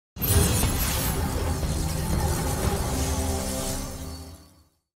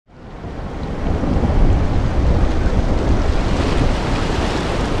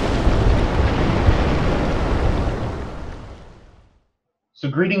So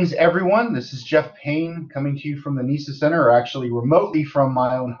greetings, everyone. This is Jeff Payne coming to you from the NESA Center, or actually remotely from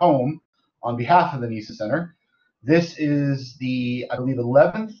my own home on behalf of the NESA Center. This is the, I believe,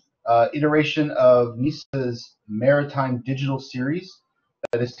 11th iteration of NESA's Maritime Digital Series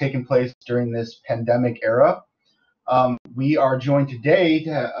that has taken place during this pandemic era. We are joined today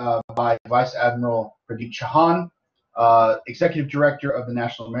by Vice Admiral Pradeep Chauhan, Executive Director of the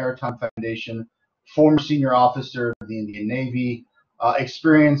National Maritime Foundation, former senior officer of the Indian Navy,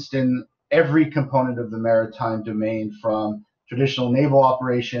 experienced in every component of the maritime domain, from traditional naval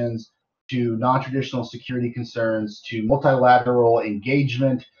operations to non-traditional security concerns to multilateral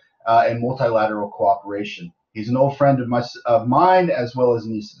engagement and multilateral cooperation. He's an old friend of mine as well as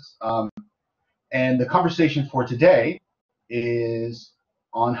NESA's. And the conversation for today is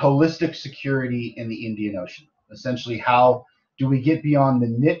on holistic security in the Indian Ocean. Essentially, how do we get beyond the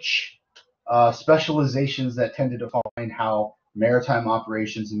niche specializations that tend to define how maritime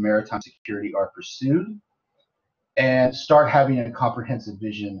operations and maritime security are pursued, and start having a comprehensive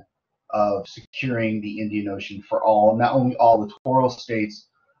vision of securing the Indian Ocean for all, not only all littoral states,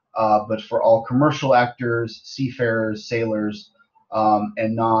 but for all commercial actors, seafarers, sailors,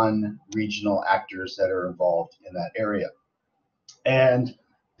 and non-regional actors that are involved in that area. And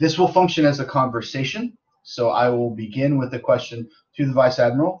this will function as a conversation. So I will begin with a question to the Vice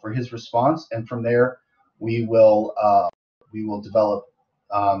Admiral for his response, and from there we will develop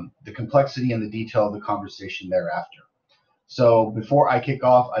the complexity and the detail of the conversation thereafter. So before I kick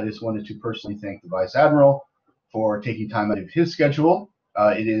off, I just wanted to personally thank the Vice Admiral for taking time out of his schedule.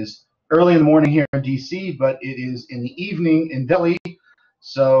 It is early in the morning here in DC, but it is in the evening in Delhi,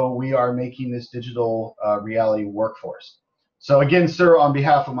 so we are making this digital reality work for us. So again, sir, on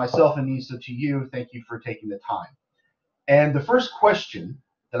behalf of myself and NESA, to you, thank you for taking the time. And the first question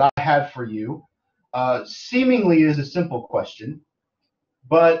that I had for you seemingly is a simple question,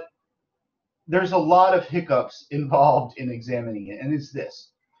 but there's a lot of hiccups involved in examining it, and it's this: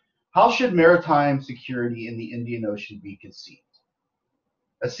 how should maritime security in the Indian Ocean be conceived?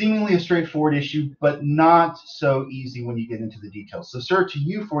 Seemingly a straightforward issue, but not so easy when you get into the details. So, sir, to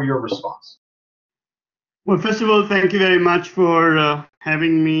you for your response. Well, first of all, thank you very much for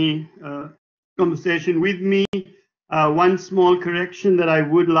having me conversation with me. One small correction that I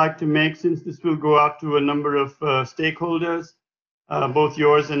would like to make, since this will go out to a number of stakeholders, both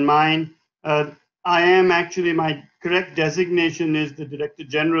yours and mine. I am actually, my correct designation is the Director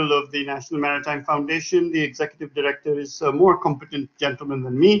General of the National Maritime Foundation. The Executive Director is a more competent gentleman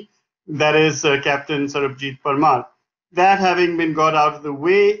than me. That is Captain Sarabjit Parmar. That having been got out of the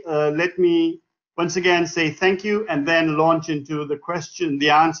way, let me once again say thank you, and then launch into the question, the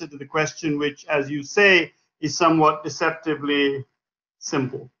answer to the question, which, as you say, is somewhat deceptively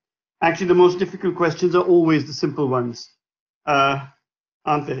simple. Actually, the most difficult questions are always the simple ones,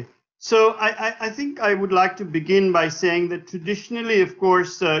 aren't they? So I think I would like to begin by saying that traditionally, of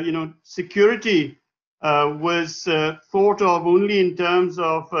course, security was thought of only in terms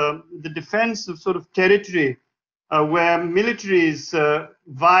of the defense of sort of territory, where militaries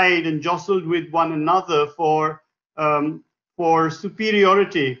vied and jostled with one another for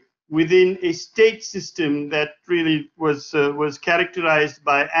superiority within a state system that really was characterized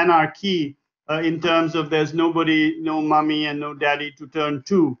by anarchy in terms of there's nobody, no mommy and no daddy to turn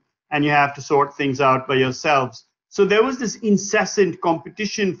to, and you have to sort things out by yourselves. So there was this incessant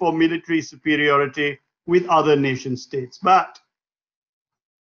competition for military superiority with other nation states. But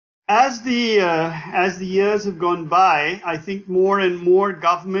as the years have gone by, I think more and more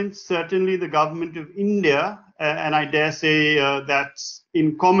governments, certainly the government of India, and I dare say that's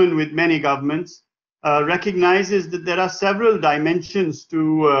in common with many governments, recognizes that there are several dimensions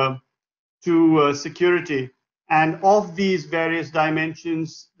to security. And of these various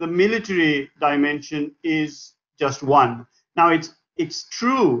dimensions, the military dimension is just one. Now, it's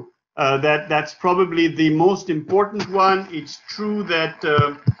true that that's probably the most important one. It's true that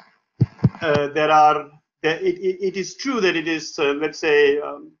it is true that it is, let's say,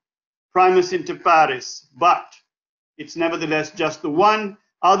 primus inter pares, but it's nevertheless just the one.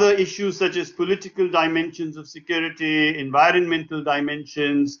 Other issues such as political dimensions of security, environmental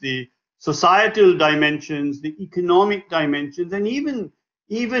dimensions, the societal dimensions, the economic dimensions, and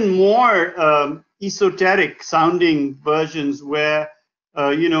even more esoteric sounding versions where,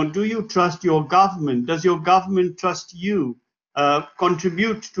 do you trust your government? Does your government trust you?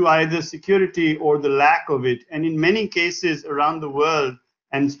 Contribute to either security or the lack of it. And in many cases around the world,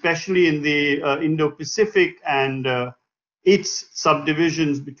 and especially in the Indo-Pacific and its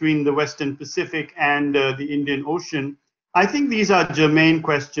subdivisions between the Western Pacific and the Indian Ocean, I think these are germane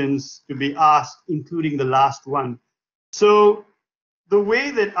questions to be asked, including the last one. So the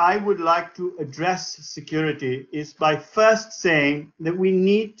way that I would like to address security is by first saying that we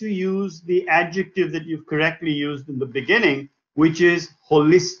need to use the adjective that you've correctly used in the beginning, which is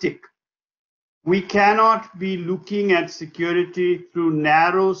holistic. We cannot be looking at security through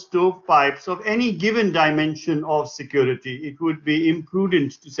narrow stovepipes of any given dimension of security. It would be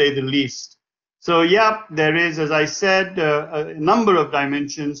imprudent, to say the least. So, yeah, there is, as I said, a number of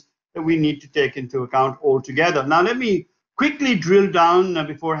dimensions that we need to take into account altogether. Now, let me quickly drill down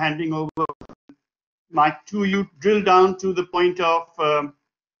before handing over Mike to you, drill down to the point of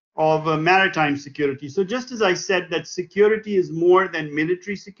maritime security. So just as I said that security is more than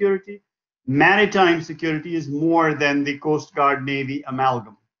military security, maritime security is more than the Coast Guard Navy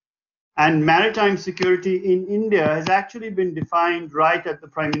amalgam. And maritime security in India has actually been defined right at the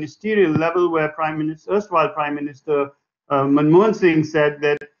prime ministerial level, where erstwhile Prime Minister Manmohan Singh said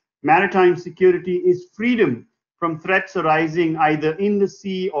that maritime security is freedom from threats arising either in the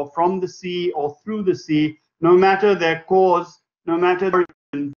sea or from the sea or through the sea, no matter their cause, no matter their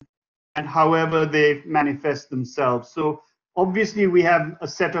origin, and however they manifest themselves. So obviously we have a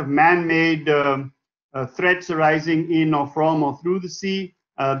set of man-made threats arising in or from or through the sea.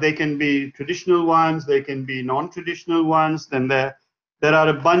 They can be traditional ones, they can be non-traditional ones. Then there are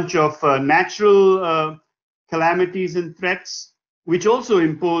a bunch of natural calamities and threats, which also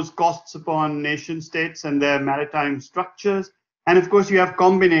impose costs upon nation states and their maritime structures. And of course, you have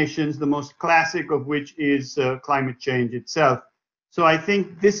combinations, the most classic of which is climate change itself. So I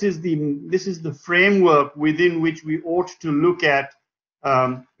think this is the framework within which we ought to look at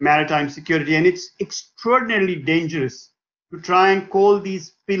maritime security. And it's extraordinarily dangerous to try and call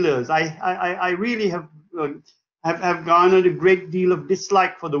these pillars. I really have garnered a great deal of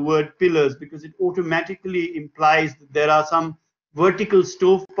dislike for the word pillars, because it automatically implies that there are some vertical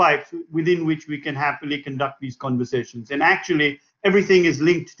stovepipes within which we can happily conduct these conversations. And actually, everything is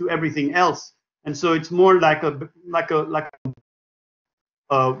linked to everything else. And so it's more like that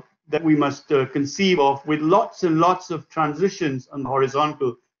we must conceive of, with lots and lots of transitions on the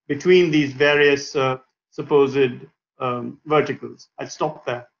horizontal between these various supposed verticals. I'd stop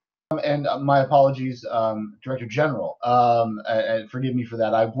there. And my apologies, Director General, and forgive me for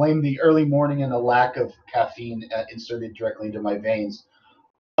that. I blame the early morning and a lack of caffeine inserted directly into my veins.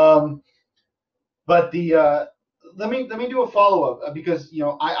 But let me do a follow-up, because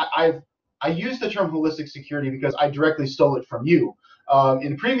I use the term holistic security because I directly stole it from you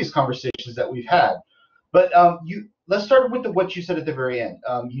in previous conversations that we've had. But let's start with what you said at the very end.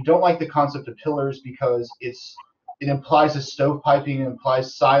 You don't like the concept of pillars because it implies a stovepiping, it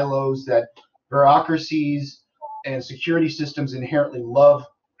implies silos that bureaucracies and security systems inherently love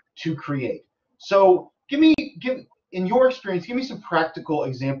to create. So in your experience, give me some practical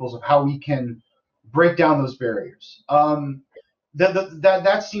examples of how we can break down those barriers.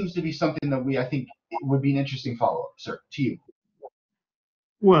 That seems to be something that I think would be an interesting follow-up, sir, to you.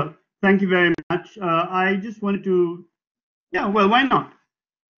 Well, thank you very much. I just wanted to, well, why not?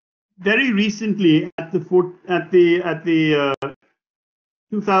 Very recently, at the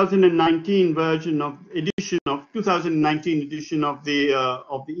 2019 edition of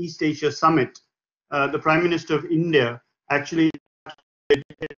the East Asia Summit, the Prime Minister of India actually had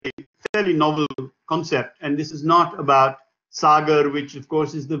a fairly novel concept, and this is not about Sagar, which of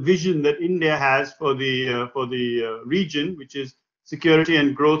course is the vision that India has for the region, which is security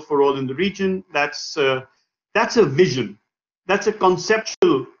and growth for all in the region. That's a vision. That's a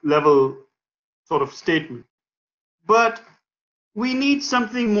conceptual level sort of statement. But we need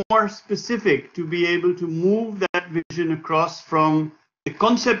something more specific to be able to move that vision across from the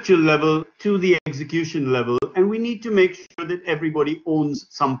conceptual level to the execution level. And we need to make sure that everybody owns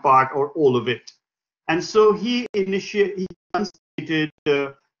some part or all of it. And so he initiated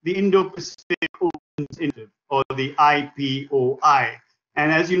the Indo-Pacific Opens Initiative, or the IPOI. And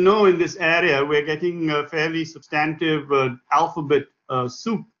as you know, in this area, we're getting a fairly substantive alphabet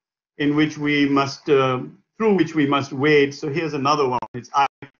soup in which we must, through which we must wade. So here's another one. It's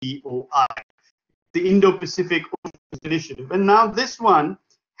IPOI, the Indo-Pacific Opens Initiative. And now this one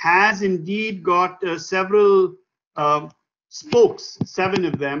has indeed got several spokes, 7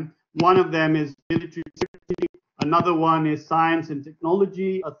 of them. One of them is military security. Another one is science and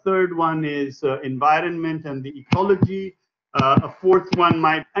technology. A third one is environment and the ecology. A fourth one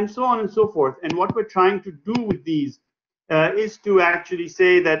might, and so on and so forth. And what we're trying to do with these is to actually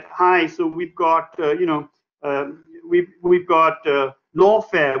say that, hi, so we've got, we've got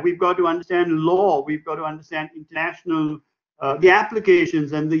lawfare. We've got to understand law. We've got to understand international, the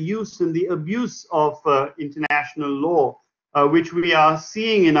applications and the use and the abuse of international law, which we are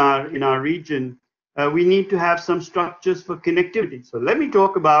seeing in our region. we need to have some structures for connectivity. So let me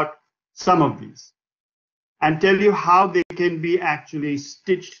talk about some of these and tell you how they can be actually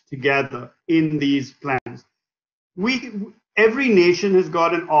stitched together in these plans. Every nation has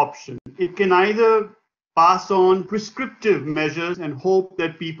got an option. It can either pass on prescriptive measures and hope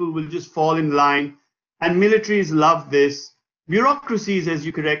that people will just fall in line, and militaries love this. Bureaucracies, as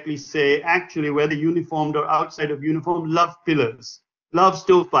you correctly say, actually, whether uniformed or outside of uniform, love pillars, love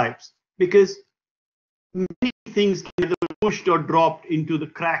stovepipes, because many things can either be pushed or dropped into the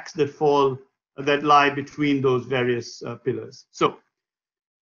cracks that lie between those various pillars. So,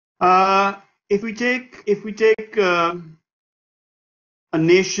 if we take a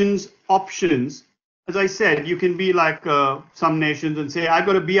nation's options, as I said, you can be like some nations and say, I've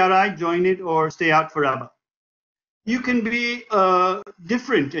got a BRI, join it or stay out forever. You can be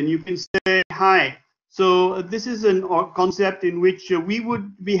different and you can say, hi. So this is a concept in which we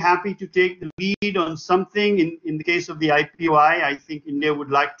would be happy to take the lead on something. In the case of the IPOI, I think India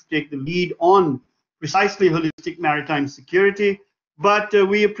would like to take the lead on precisely holistic maritime security. But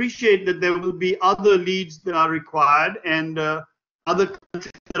we appreciate that there will be other leads that are required and other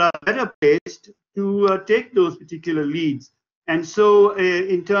countries that are better placed to take those particular leads. And so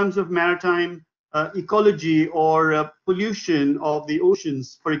in terms of maritime ecology or pollution of the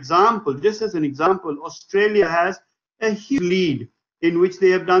oceans, for example, just as an example, Australia has a huge lead in which they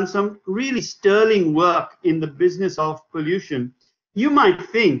have done some really sterling work in the business of pollution. You might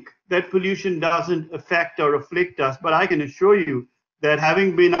think that pollution doesn't affect or afflict us, but I can assure you that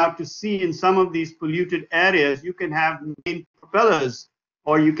having been out to sea in some of these polluted areas, you can have main propellers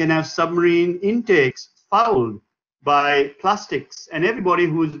or you can have submarine intakes fouled by plastics. And everybody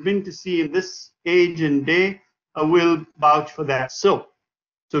who's been to sea in this age and day will vouch for that. So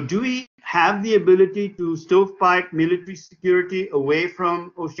do we have the ability to stovepipe military security away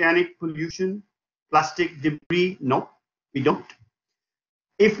from oceanic pollution, plastic debris? No, we don't.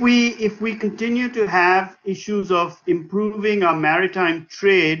 If we continue to have issues of improving our maritime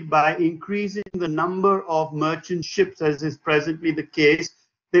trade by increasing the number of merchant ships, as is presently the case,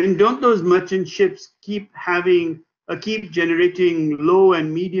 then don't those merchant ships keep generating low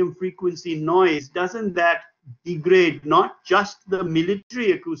and medium frequency noise? Doesn't that degrade not just the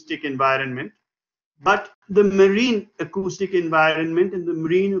military acoustic environment, but the marine acoustic environment and the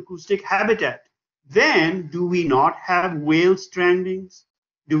marine acoustic habitat? Then do we not have whale strandings?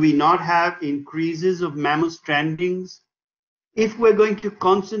 Do we not have increases of mammal strandings? If we're going to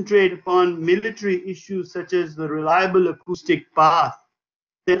concentrate upon military issues such as the reliable acoustic path,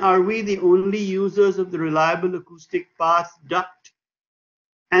 then are we the only users of the reliable acoustic path duct?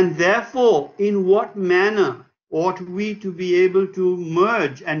 And therefore, in what manner ought we to be able to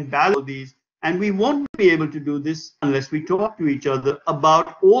merge and balance these? And we won't be able to do this unless we talk to each other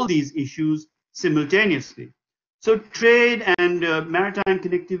about all these issues simultaneously. So trade and maritime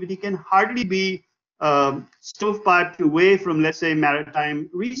connectivity can hardly be stovepiped away from, let's say, maritime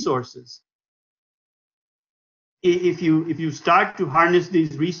resources. If you start to harness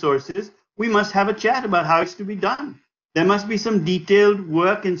these resources, we must have a chat about how it's to be done. There must be some detailed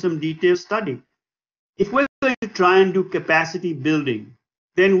work and some detailed study. If we're going to try and do capacity building,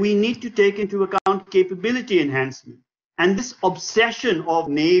 then we need to take into account capability enhancement. And this obsession of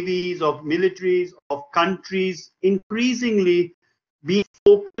navies, of militaries, of countries increasingly being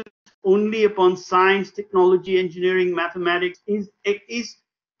focused only upon science, technology, engineering, mathematics is,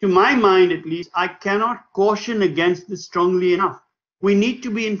 to my mind at least, I cannot caution against this strongly enough. We need to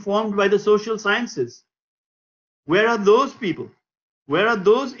be informed by the social sciences. Where are those people? Where are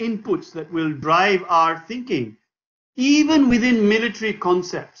those inputs that will drive our thinking? Even within military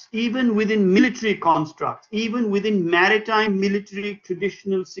concepts, even within military constructs, even within maritime military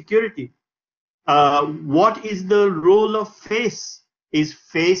traditional security. What is the role of face? Is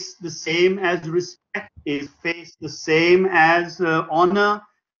face the same as respect? Is face the same as honor?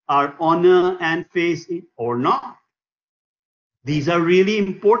 Are honor and face or not? These are really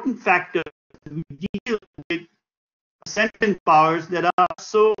important factors. We deal with ascendant powers that are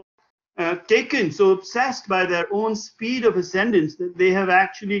so so obsessed by their own speed of ascendance that they have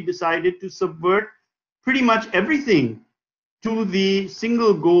actually decided to subvert pretty much everything to the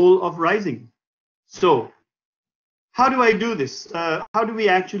single goal of rising. So how do I do this? How do we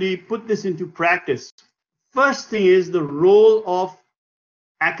actually put this into practice? First thing is the role of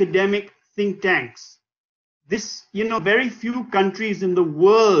academic think tanks. This, very few countries in the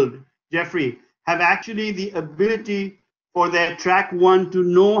world, Jeffrey, have actually the ability for their track 1 to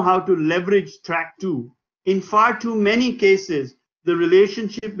know how to leverage track 2. In far too many cases, the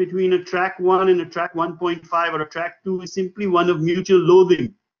relationship between a track 1 and a track 1.5 or a track 2 is simply one of mutual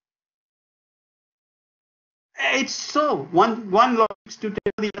loathing. It's so. One likes to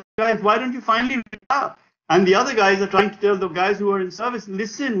tell the other guys, why don't you finally retire? And the other guys are trying to tell the guys who are in service,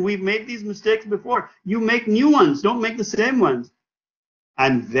 listen, we've made these mistakes before. You make new ones, don't make the same ones.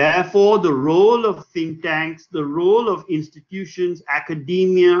 And therefore, the role of think tanks, the role of institutions,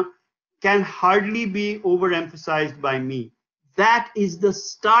 academia, can hardly be overemphasized by me. That is the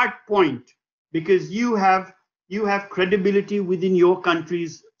start point, because you have credibility within your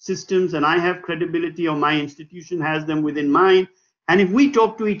country's systems, and I have credibility, or my institution has them within mine. And if we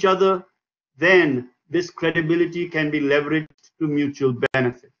talk to each other, then this credibility can be leveraged to mutual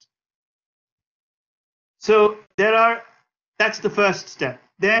benefit. So that's the first step.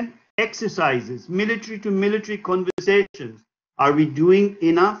 Then exercises, military to military conversations. Are we doing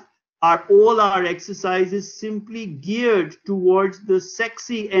enough? Are all our exercises simply geared towards the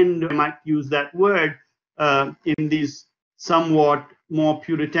sexy end, I might use that word, in these somewhat more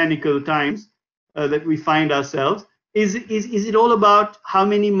puritanical times that we find ourselves? Is it all about how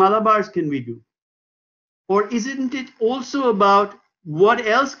many Malabars can we do? Or isn't it also about what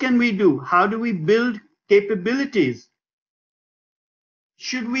else can we do? How do we build capabilities?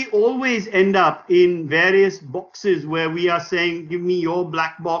 Should we always end up in various boxes where we are saying, give me your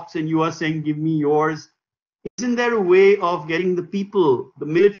black box, and you are saying, give me yours? Isn't there a way of getting the people, the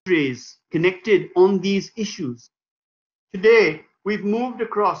militaries, connected on these issues? Today, we've moved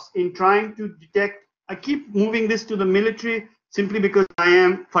across in trying to detect. I keep moving this to the military simply because I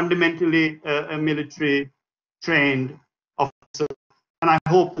am fundamentally a military trained officer, and I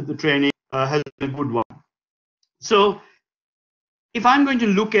hope that the training has been a good one. So if I'm going to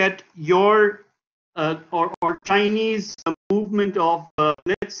look at your or Chinese movement of,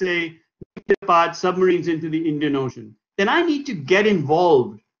 let's say, nuclear-powered submarines into the Indian Ocean, then I need to get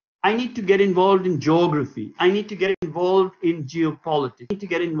involved. I need to get involved in geography. I need to get involved in geopolitics. I need to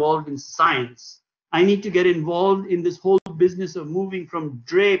get involved in science. I need to get involved in this whole business of moving from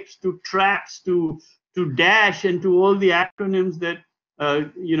drapes to traps to dash and to all the acronyms that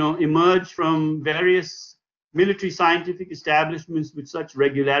emerge from various military scientific establishments with such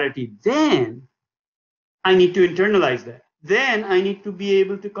regularity. Then I need to internalize that. Then I need to be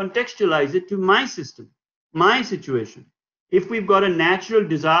able to contextualize it to my system, my situation. If we've got a natural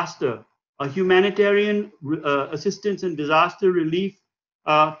disaster, a humanitarian assistance and disaster relief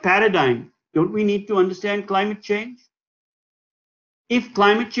paradigm, don't we need to understand climate change? If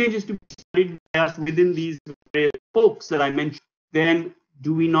climate change is to be studied by us within these various folks that I mentioned, then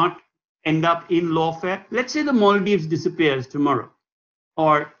do we not end up in lawfare? Let's say the Maldives disappears tomorrow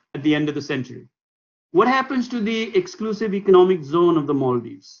or at the end of the century. What happens to the exclusive economic zone of the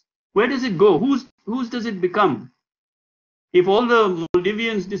Maldives? Where does it go? Whose does it become? If all the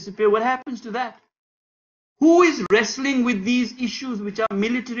Maldivians disappear, what happens to that? Who is wrestling with these issues, which are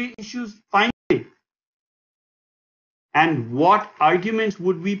military issues, finally? And what arguments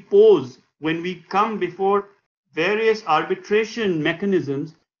would we pose when we come before various arbitration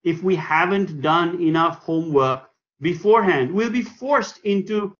mechanisms if we haven't done enough homework beforehand? We'll be forced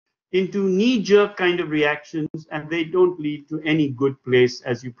into knee-jerk kind of reactions, and they don't lead to any good place,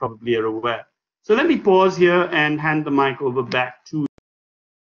 as you probably are aware. So let me pause here and hand the mic over back to you.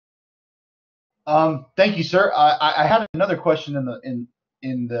 Thank you, sir. I had another question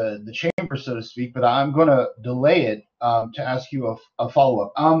in the chamber, so to speak, but I'm going to delay it to ask you a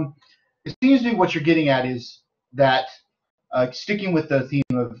follow-up. It seems to me what you're getting at is that, sticking with the theme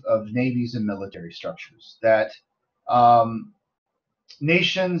of navies and military structures, that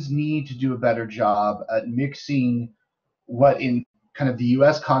nations need to do a better job at mixing what in kind of the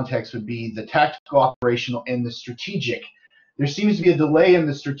U.S. context would be the tactical, operational, and the strategic. There seems to be a delay in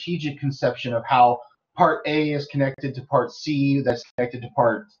the strategic conception of how Part A is connected to Part C, that's connected to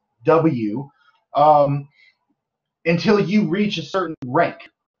Part W, until you reach a certain rank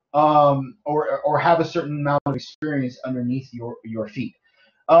or have a certain amount of experience underneath your feet.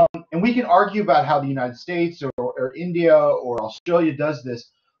 And we can argue about how the United States or India or Australia does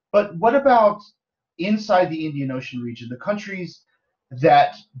this, but what about inside the Indian Ocean region, the countries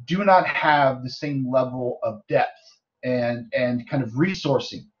that do not have the same level of depth and kind of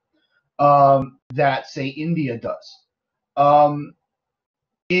resourcing that, say, India does?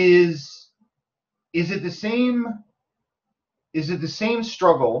 Is it the same? Is it the same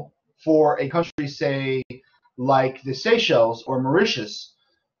struggle for a country, say, like the Seychelles or Mauritius,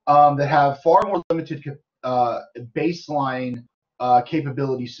 that have far more limited baseline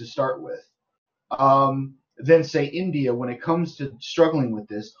capabilities to start with, than, say, India when it comes to struggling with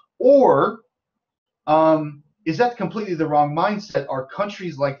this? Or is that completely the wrong mindset? Are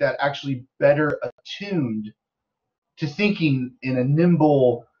countries like that actually better attuned to thinking in a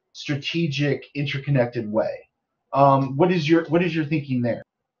nimble, strategic, interconnected way? What is your thinking there?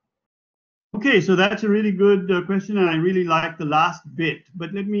 Okay, so that's a really good question, and I really like the last bit.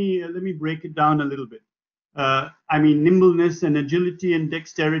 But let me break it down a little bit. I mean, nimbleness and agility and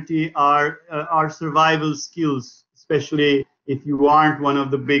dexterity are survival skills, especially if you aren't one of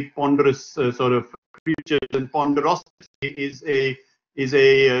the big ponderous sort of creatures. And ponderosity is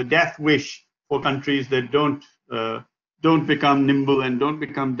a death wish for countries that don't become nimble and don't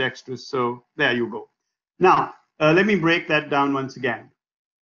become dexterous. So there you go. Now let me break that down once again.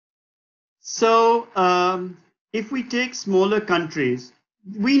 So if we take smaller countries,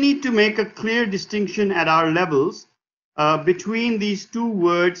 we need to make a clear distinction at our levels between these two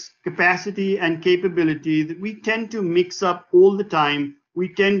words, capacity and capability, that we tend to mix up all the time. We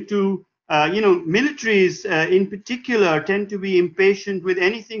tend to, militaries in particular tend to be impatient with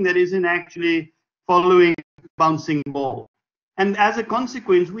anything that isn't actually following bouncing ball. And as a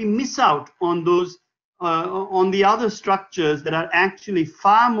consequence, we miss out on those on the other structures that are actually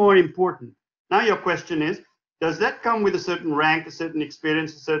far more important. Now your question is, does that come with a certain rank, a certain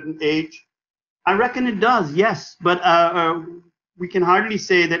experience, a certain age? I reckon it does, yes, but we can hardly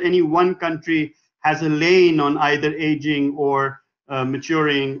say that any one country has a lane on either aging or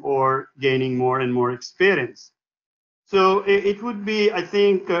maturing or gaining more and more experience. So it would be, I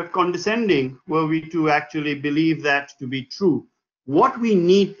think, condescending were we to actually believe that to be true. What we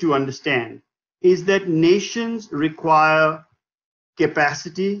need to understand is that nations require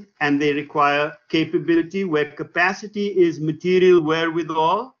capacity and they require capability, where capacity is material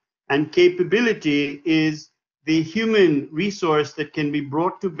wherewithal and capability is the human resource that can be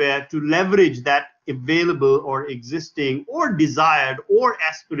brought to bear to leverage that available or existing or desired or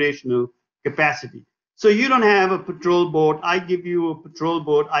aspirational capacity. So you don't have a patrol boat, I give you a patrol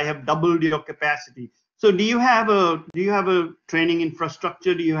boat, I have doubled your capacity. So do you have a training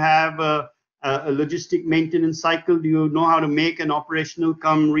infrastructure? Do you have a logistic maintenance cycle? Do you know how to make an operational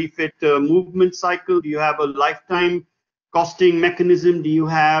come refit movement cycle? Do you have a lifetime costing mechanism? Do you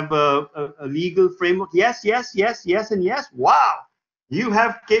have a legal framework? Yes, yes, yes, yes, and yes. Wow, you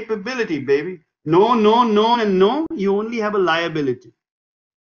have capability, baby. No, no, no, and no, you only have a liability.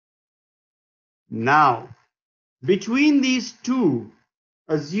 Now, between these two,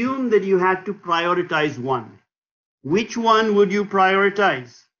 assume that you had to prioritize one. Which one would you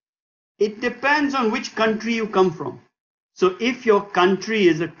prioritize? It depends on which country you come from. So if your country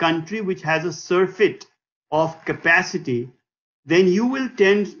is a country which has a surfeit of capacity, then you will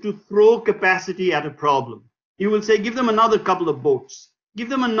tend to throw capacity at a problem. You will say, give them another couple of boats, give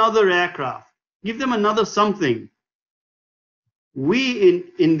them another aircraft, give them another something. We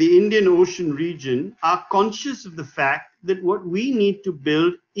in the Indian Ocean region are conscious of the fact that what we need to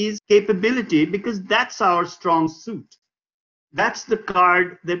build is capability, because that's our strong suit. That's the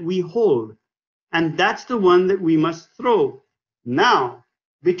card that we hold, and that's the one that we must throw. Now,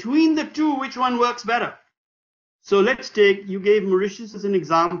 between the two, which one works better? So let's take, you gave Mauritius as an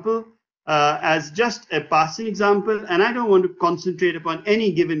example, as just a passing example, and I don't want to concentrate upon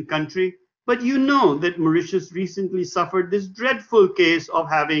any given country, but you know that Mauritius recently suffered this dreadful case of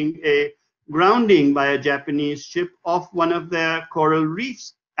having a grounding by a Japanese ship off one of their coral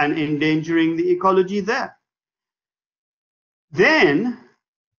reefs and endangering the ecology there. Then,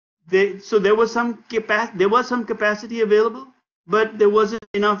 so there was some capacity available, but there wasn't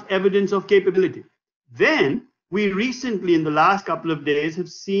enough evidence of capability. Then we recently, in the last couple of days, have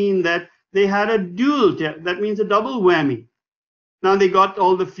seen that they had a dual, that means a double whammy. Now they got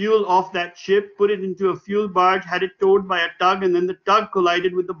all the fuel off that ship, put it into a fuel barge, had it towed by a tug, and then the tug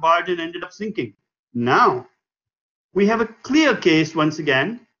collided with the barge and ended up sinking. Now we have a clear case once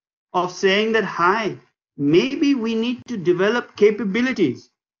again of saying that, hi, maybe we need to develop capabilities.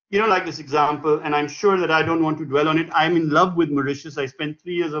 You don't like this example, and I'm sure that I don't want to dwell on it. I'm in love with Mauritius. I spent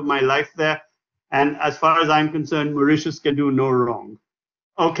 3 years of my life there, and as far as I'm concerned, Mauritius can do no wrong.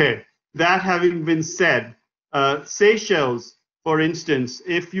 Okay, that having been said, Seychelles, for instance,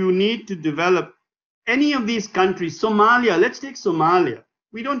 if you need to develop any of these countries, Somalia, let's take Somalia.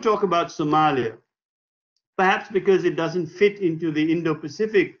 We don't talk about Somalia, perhaps because it doesn't fit into the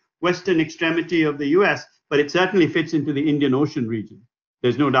Indo-Pacific western extremity of the US, but it certainly fits into the Indian Ocean region.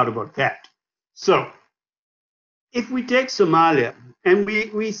 There's no doubt about that. So if we take Somalia and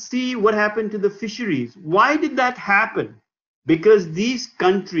we see what happened to the fisheries, why did that happen? Because these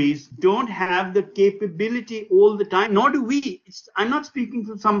countries don't have the capability all the time, nor do we. I'm not speaking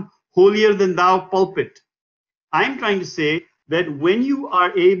from some holier than thou pulpit. I'm trying to say that when you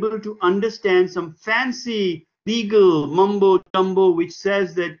are able to understand some fancy legal mumbo jumbo which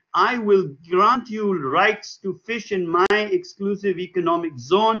says that I will grant you rights to fish in my exclusive economic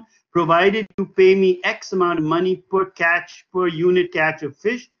zone, provided you pay me X amount of money per catch, per unit catch of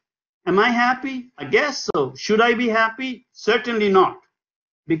fish. Am I happy? I guess so. Should I be happy? Certainly not,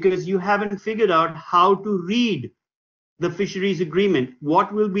 because you haven't figured out how to read the fisheries agreement.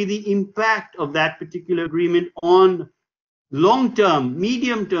 What will be the impact of that particular agreement on long-term,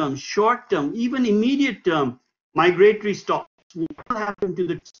 medium-term, short-term, even immediate-term migratory stocks? What will happen to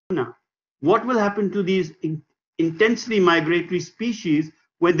the tuna? What will happen to these intensely migratory species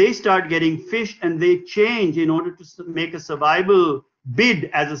when they start getting fish and they change in order to make a survival bid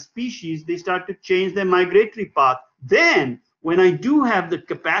as a species? They start to change their migratory path. Then, when I do have the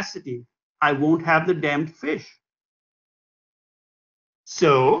capacity, I won't have the damned fish.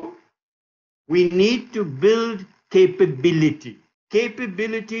 So, we need to build capability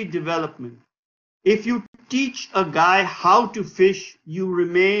development. If you teach a guy how to fish, you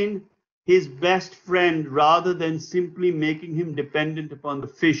remain his best friend rather than simply making him dependent upon the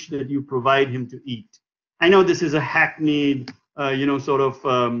fish that you provide him to eat. I know this is a hackneyed,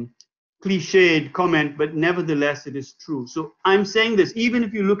 cliched comment, but nevertheless, it is true. So I'm saying this, even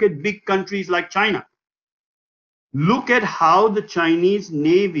if you look at big countries like China, look at how the Chinese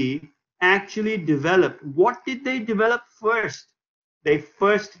Navy actually developed. What did they develop first? They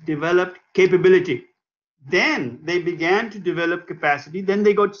first developed capability. Then they began to develop capacity. Then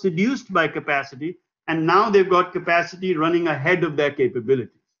they got seduced by capacity. And now they've got capacity running ahead of their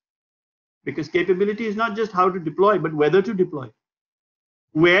capabilities. Because capability is not just how to deploy, but whether to deploy,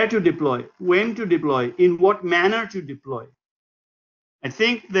 where to deploy, when to deploy, in what manner to deploy. I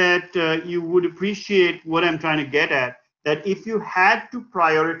think that you would appreciate what I'm trying to get at, that if you had to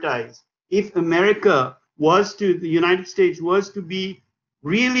prioritize, if America was to, the United States was to be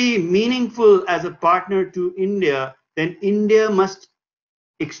really meaningful as a partner to India, then India must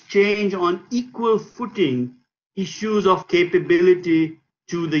exchange on equal footing issues of capability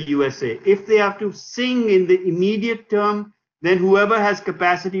to the USA. If they have to sing in the immediate term, then whoever has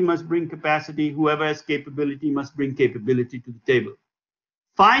capacity must bring capacity, whoever has capability must bring capability to the table.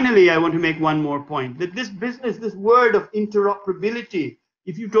 Finally, I want to make one more point, that this business, this word of interoperability,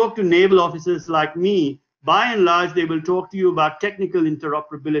 if you talk to naval officers like me, by and large, they will talk to you about technical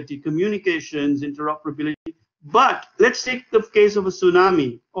interoperability, communications interoperability. But let's take the case of a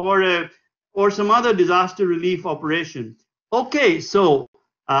tsunami or some other disaster relief operation. Okay, so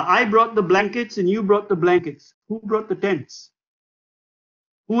I brought the blankets and you brought the blankets. Who brought the tents?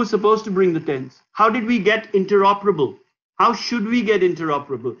 Who was supposed to bring the tents? How did we get interoperable? How should we get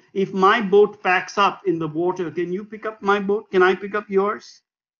interoperable? If my boat packs up in the water, can you pick up my boat? Can I pick up yours?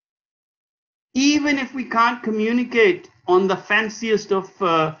 Even if we can't communicate on the fanciest of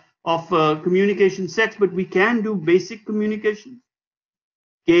communication sets, but we can do basic communication.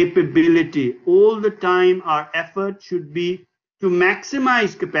 Capability. All the time, our effort should be to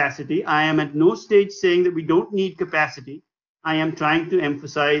maximize capacity. I am at no stage saying that we don't need capacity. I am trying to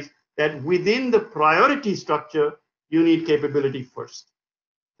emphasize that within the priority structure, you need capability first.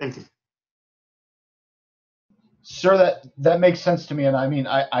 Thank you. Sir, that makes sense to me, and I mean,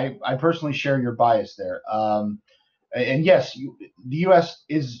 I personally share your bias there. And yes, the U.S.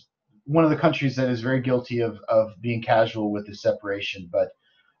 is one of the countries that is very guilty of being casual with the separation. But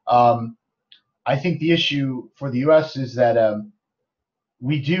I think the issue for the U.S. is that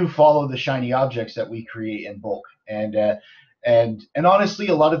we do follow the shiny objects that we create in bulk, and honestly,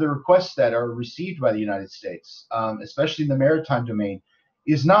 a lot of the requests that are received by the United States, especially in the maritime domain,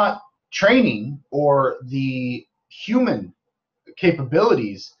 is not training or the human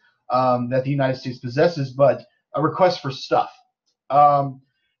capabilities that the United States possesses, but a request for stuff.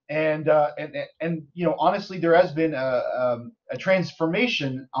 And you know, honestly, there has been a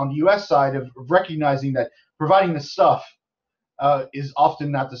transformation on the U.S. side of recognizing that providing the stuff is often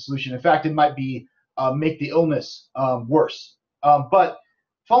not the solution. In fact, it might be make the illness worse. But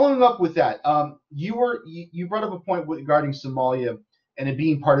following up with that, you brought up a point regarding Somalia and it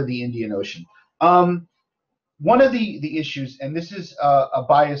being part of the Indian Ocean. One of the issues, and this is a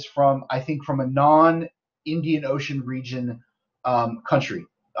bias from, I think, from a non-Indian Ocean region country.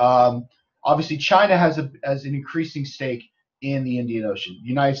 Obviously, China has an increasing stake in the Indian Ocean. The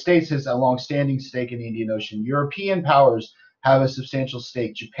United States has a long-standing stake in the Indian Ocean. European powers have a substantial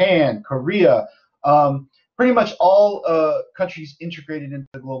stake. Japan, Korea, pretty much all countries integrated into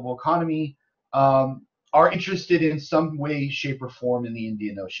the global economy are interested in some way, shape, or form in the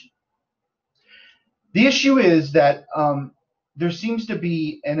Indian Ocean. The issue is that there seems to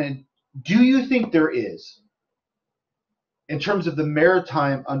be, do you think there is, in terms of the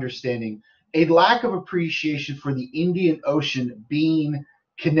maritime understanding, a lack of appreciation for the Indian Ocean being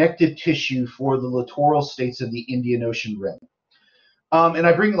connective tissue for the littoral states of the Indian Ocean rim? And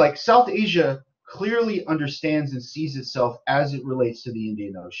I bring like South Asia clearly understands and sees itself as it relates to the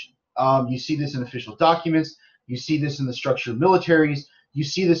Indian Ocean. You see this in official documents. You see this in the structure of militaries. You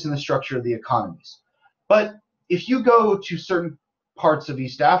see this in the structure of the economies. But if you go to certain parts of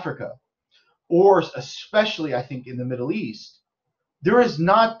East Africa, or especially I think in the Middle East, there is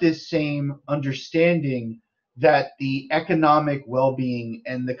not this same understanding that the economic well-being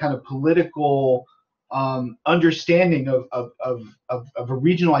and the kind of political understanding of a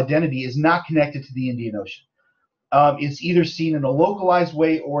regional identity is not connected to the Indian Ocean. It's either seen in a localized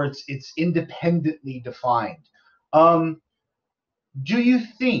way or it's independently defined. Do you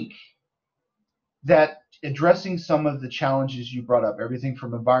think that addressing some of the challenges you brought up, everything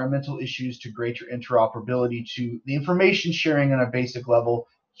from environmental issues to greater interoperability to the information sharing on a basic level,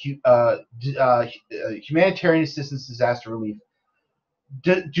 humanitarian assistance, disaster relief,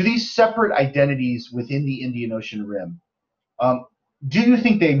 do these separate identities within the Indian Ocean Rim, do you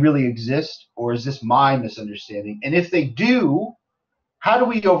think they really exist, or is this my misunderstanding? And if they do, how do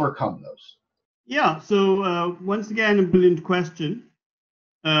we overcome those? Yeah, so once again, a brilliant question.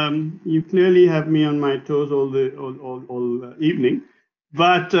 You clearly have me on my toes all evening,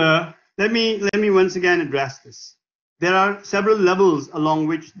 but let me once again address this. There are several levels along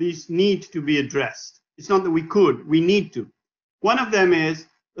which these need to be addressed. It's not that we need to. One of them is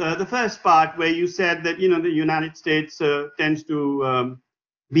the first part where you said that the United States tends to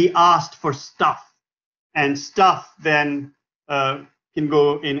be asked for stuff, and stuff then can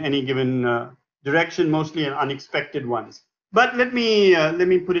go in any given direction, mostly in unexpected ones. But let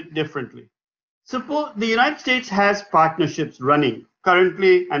me put it differently. Suppose the United States has partnerships running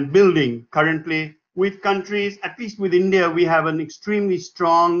currently and building currently with countries. At least with India, we have an extremely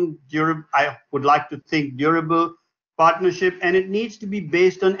strong, I would like to think, durable partnership, and it needs to be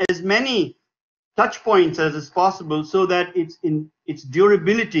based on as many touch points as is possible so that its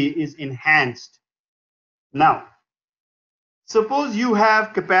durability is enhanced. Now, suppose you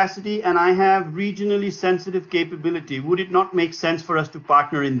have capacity and I have regionally sensitive capability. Would it not make sense for us to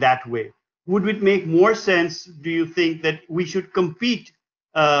partner in that way? Would it make more sense, do you think, that we should compete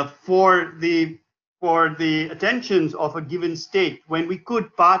for the attentions of a given state when we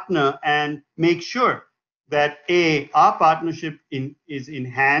could partner and make sure that our partnership is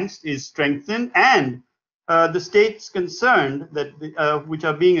enhanced, is strengthened, and the states concerned that which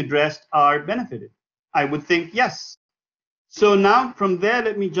are being addressed are benefited? I would think yes. So now from there,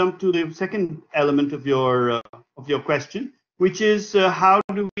 let me jump to the second element of your question, which is how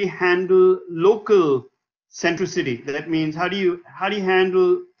do we handle local centricity? That means how do you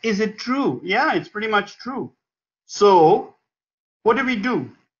handle, is it true? Yeah, it's pretty much true. So what do we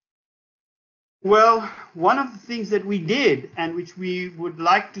do? Well, one of the things that we did and which we would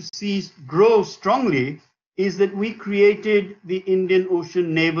like to see grow strongly is that we created the Indian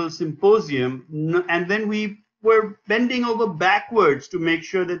Ocean Naval Symposium, and then we were bending over backwards to make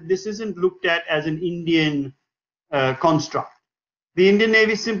sure that this isn't looked at as an Indian construct. The Indian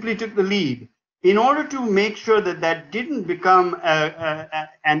Navy simply took the lead. In order to make sure that that didn't become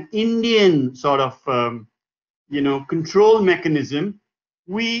an Indian sort of control mechanism,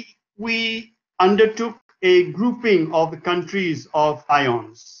 we undertook a grouping of the countries of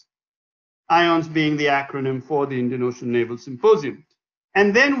IONS. IONS being the acronym for the Indian Ocean Naval Symposium.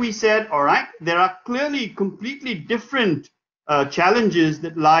 And then we said, all right, there are clearly completely different challenges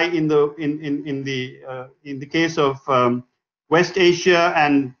that lie in the case of West Asia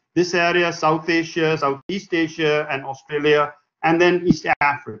and this area, South Asia, Southeast Asia, and Australia, and then East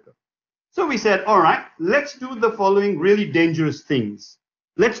Africa. So we said, all right, let's do the following really dangerous things.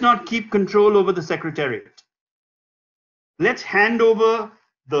 Let's not keep control over the Secretariat. Let's hand over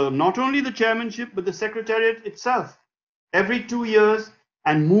not only the chairmanship, but the Secretariat itself every 2 years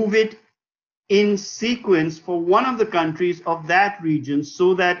and move it in sequence for one of the countries of that region,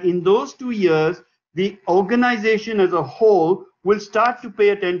 so that in those 2 years, the organization as a whole will start to pay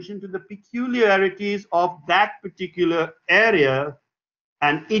attention to the peculiarities of that particular area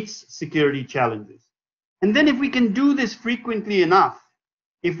and its security challenges. And then if we can do this frequently enough,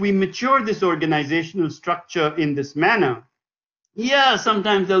 if we mature this organizational structure in this manner, yeah,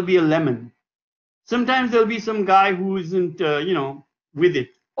 sometimes there'll be a lemon. Sometimes there'll be some guy who isn't, with it.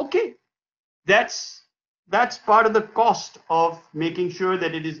 Okay, that's part of the cost of making sure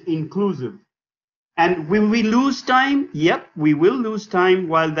that it is inclusive. And will we lose time? Yep, we will lose time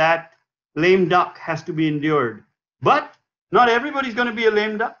while that lame duck has to be endured. But not everybody's going to be a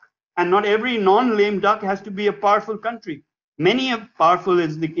lame duck, and not every non-lame duck has to be a powerful country. Many are powerful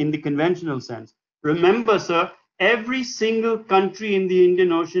in the conventional sense. Remember, sir, every single country in the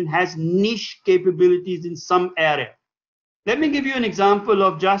Indian Ocean has niche capabilities in some area. Let me give you an example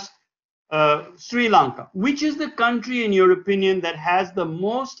of just Sri Lanka. Which is the country, in your opinion, that has the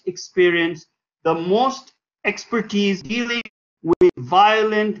most experience, the most expertise dealing with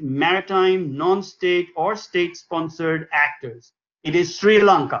violent maritime, non-state or state-sponsored actors? It is Sri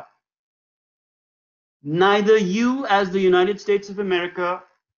Lanka. Neither you as the United States of America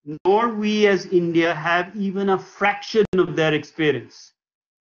nor we as India have even a fraction of their experience.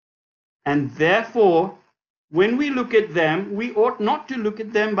 And therefore, when we look at them, we ought not to look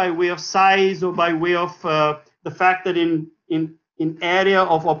at them by way of size or by way of the fact that in area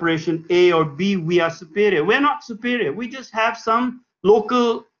of operation A or B, we are superior. We're not superior. We just have some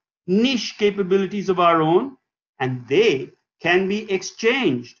local niche capabilities of our own, and they can be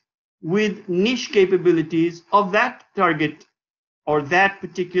exchanged with niche capabilities of that target or that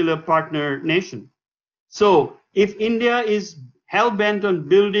particular partner nation. So if India is hell-bent on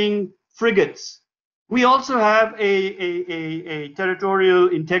building frigates, we also have a territorial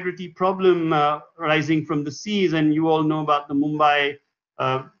integrity problem rising from the seas, and you all know about the Mumbai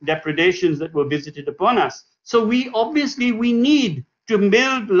depredations that were visited upon us. So we need to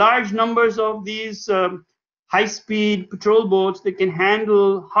build large numbers of these high-speed patrol boats that can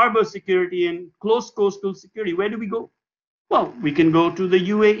handle harbor security and close coastal security. Where do we go? Well, we can go to the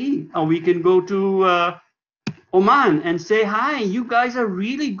UAE, or we can go to Oman and say, hi, you guys are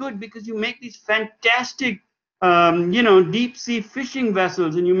really good because you make these fantastic, deep sea fishing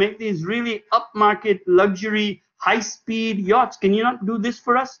vessels, and you make these really upmarket luxury high-speed yachts. Can you not do this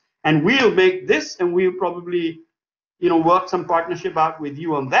for us? And we'll make this, and we'll probably, work some partnership out with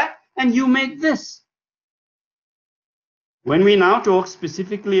you on that, and you make this. When we now talk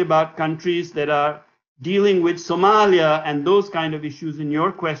specifically about countries that are dealing with Somalia and those kind of issues, in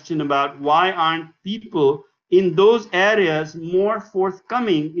your question about why aren't people in those areas more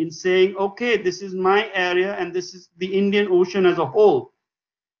forthcoming in saying, okay, this is my area and this is the Indian Ocean as a whole.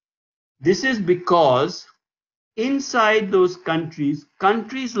 This is because inside those countries,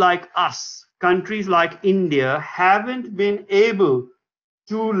 countries like us, countries like India, haven't been able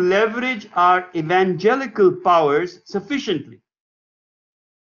to leverage our evangelical powers sufficiently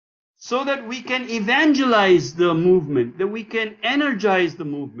so that we can evangelize the movement, that we can energize the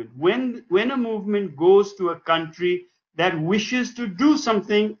movement. When a movement goes to a country that wishes to do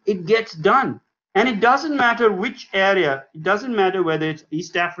something, it gets done. And it doesn't matter which area. It doesn't matter whether it's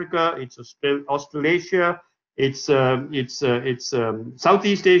East Africa, it's Australasia, it's Southeast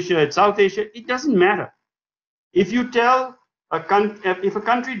Asia, it's South Asia. It doesn't matter. If you tell if a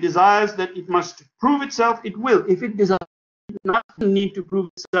country desires that it must prove itself, it will. If it does not need to prove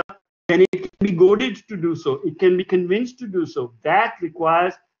itself, then it can be goaded to do so. It can be convinced to do so. That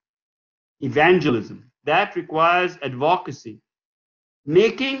requires evangelism. That requires advocacy.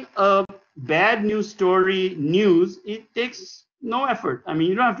 Making a bad news story news, it takes no effort. I mean,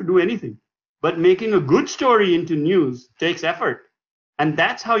 you don't have to do anything. But making a good story into news takes effort. And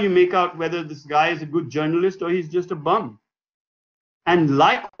that's how you make out whether this guy is a good journalist or he's just a bum. And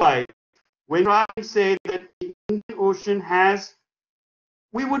likewise, when I say that the Indian Ocean has,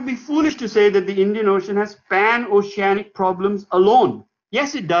 we would be foolish to say that the Indian Ocean has pan-oceanic problems alone.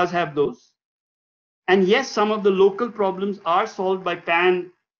 Yes, it does have those. And yes, some of the local problems are solved by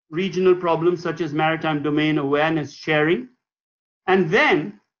pan-regional problems such as maritime domain awareness sharing. And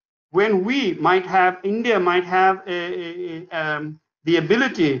then when we might have, India might have the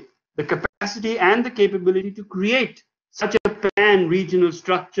ability, the capacity and the capability to create such a pan-regional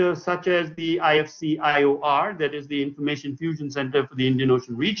structure such as the IFC IOR, that is the Information Fusion Center for the Indian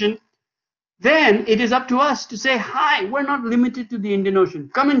Ocean region, then it is up to us to say, hi, we're not limited to the Indian Ocean.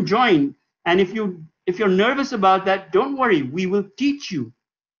 Come and join. And if you're nervous about that, don't worry. We will teach you.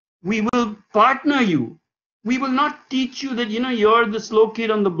 We will partner you. We will not teach you that, you're the slow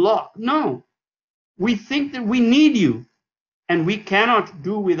kid on the block. No. We think that we need you. And we cannot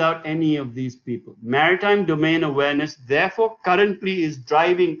do without any of these people. Maritime domain awareness, therefore, currently is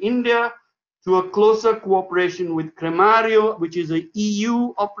driving India to a closer cooperation with Cremario, which is a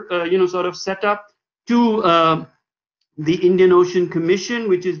EU, sort of setup, to the Indian Ocean Commission,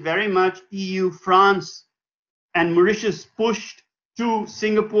 which is very much EU, France, and Mauritius pushed, to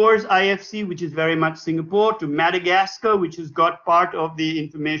Singapore's IFC, which is very much Singapore, to Madagascar, which has got part of the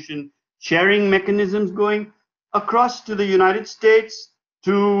information sharing mechanisms going, across to the United States,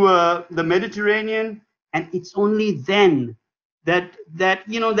 to the Mediterranean, and it's only then that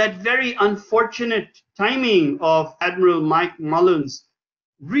very unfortunate timing of Admiral Mike Mullen's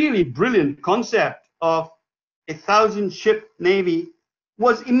really brilliant concept of a 1,000-ship navy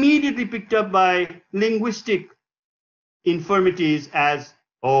was immediately picked up by linguistic infirmities as,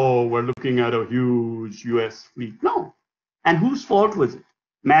 oh, we're looking at a huge US fleet. No, And whose fault was it?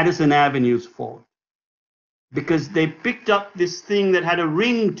 Madison Avenue's fault. Because they picked up this thing that had a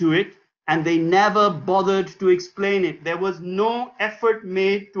ring to it and they never bothered to explain it. There was no effort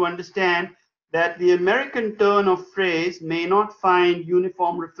made to understand that the American turn of phrase may not find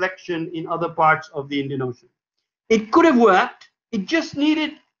uniform reflection in other parts of the Indian Ocean. It could have worked. It just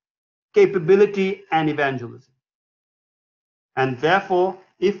needed capability and evangelism. And therefore,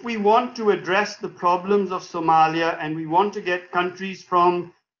 if we want to address the problems of Somalia and we want to get countries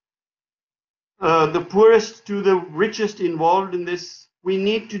from the poorest to the richest involved in this, we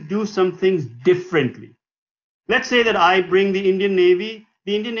need to do some things differently. Let's say that I bring the Indian Navy.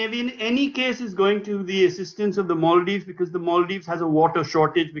 The Indian Navy in any case is going to the assistance of the Maldives because the Maldives has a water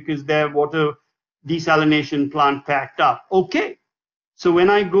shortage because their water desalination plant packed up. Okay. So when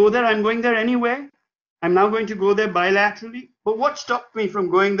I go there, I'm going there anyway. I'm now going to go there bilaterally. But what stopped me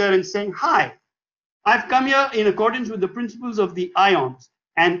from going there and saying, hi, I've come here in accordance with the principles of the IONs.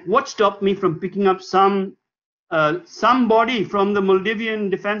 And what stopped me from picking up somebody from the Maldivian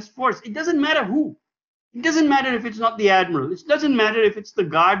Defense Force? It doesn't matter who. It doesn't matter if it's not the admiral. It doesn't matter if it's the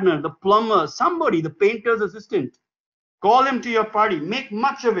gardener, the plumber, somebody, the painter's assistant. Call him to your party. Make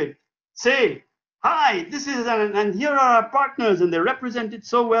much of it. Say, hi, this is, and here are our partners, and they're represented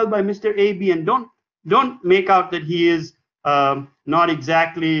so well by Mr. A.B. And don't make out that he is not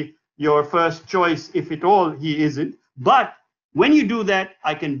exactly your first choice, if at all he isn't. But when you do that,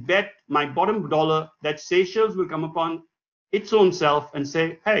 I can bet my bottom dollar that Seychelles will come upon its own self and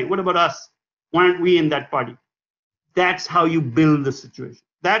say, hey, what about us? Why aren't we in that party? That's how you build the situation.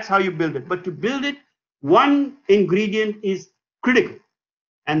 That's how you build it. But to build it, one ingredient is critical,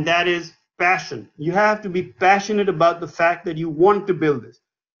 and that is passion. You have to be passionate about the fact that you want to build this.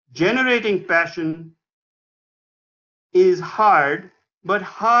 Generating passion is hard, but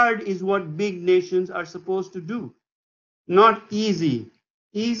hard is what big nations are supposed to do. Not easy.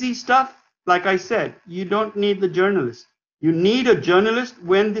 Easy stuff, like I said, you don't need the journalist. You need a journalist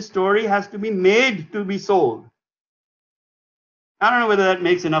when the story has to be made to be sold. I don't know whether that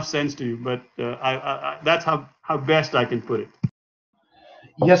makes enough sense to you, but that's how best I can put it.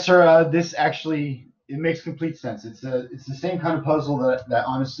 Yes, sir. This actually, it makes complete sense. It's the same kind of puzzle that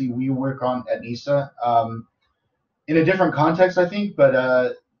honestly we work on at NESA. In a different context, I think,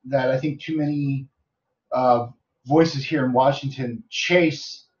 but that I think too many voices here in Washington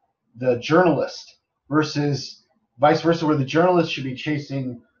chase the journalist versus vice versa, where the journalist should be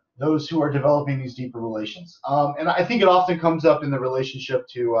chasing those who are developing these deeper relations. And I think it often comes up in the relationship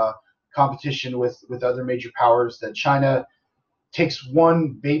to competition with other major powers, that China takes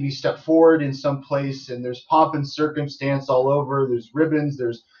one baby step forward in some place, and there's pomp and circumstance all over. There's ribbons,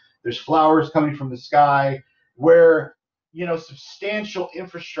 there's flowers coming from the sky, where substantial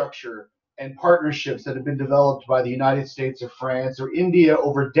infrastructure and partnerships that have been developed by the United States or France or India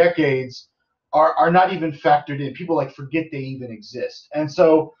over decades are not even factored in. People forget they even exist. And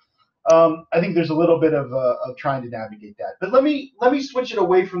so I think there's a little bit of trying to navigate that. But let me switch it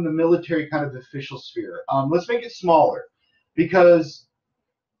away from the military kind of official sphere. Let's make it smaller, because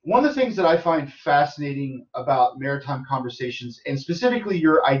one of the things that I find fascinating about maritime conversations, and specifically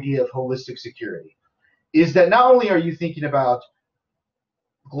your idea of holistic security, is that not only are you thinking about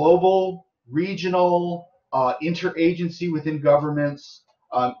global, regional, interagency within governments,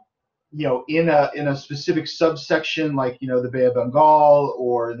 in a specific subsection like the Bay of Bengal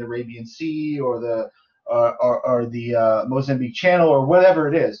or the Arabian Sea or the Mozambique Channel or whatever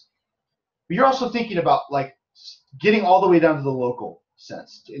it is, but you're also thinking about getting all the way down to the local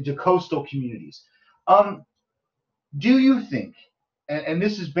sense, into coastal communities. Do you think, and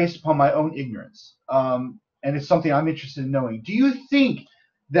this is based upon my own ignorance, and it's something I'm interested in knowing, do you think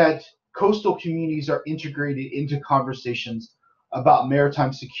that coastal communities are integrated into conversations about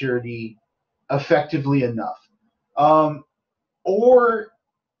maritime security effectively enough? Or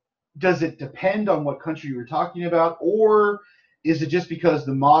does it depend on what country you were talking about? Or is it just because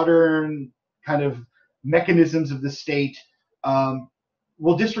the modern kind of mechanisms of the state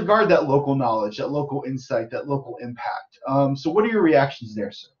will disregard that local knowledge, that local insight, that local impact? So what are your reactions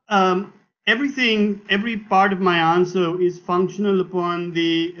there, sir? Every part of my answer is functional upon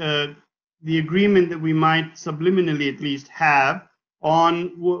the agreement that we might subliminally at least have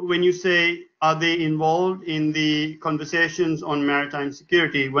on when you say, are they involved in the conversations on maritime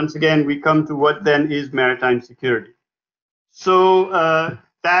security? Once again, we come to what then is maritime security. So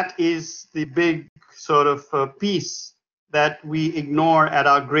that is the big sort of piece that we ignore at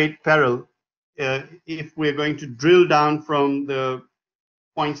our great peril if we're going to drill down from the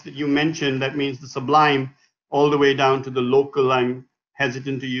points that you mentioned. That means the sublime all the way down to the local. I'm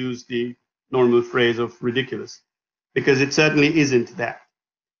hesitant to use the normal phrase of ridiculous. because it certainly isn't that.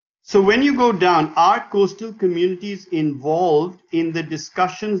 So when you go down, are coastal communities involved in the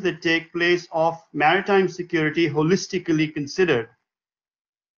discussions that take place of maritime security holistically considered?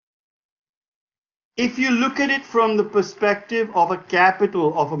 If you look at it from the perspective of a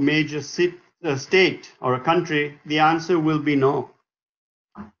capital of a major state or a country, the answer will be no.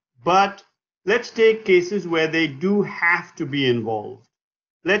 But let's take cases where they do have to be involved.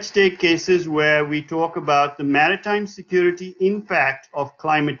 Let's take cases where we talk about the maritime security impact of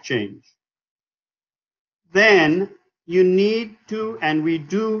climate change. Then you need to, and we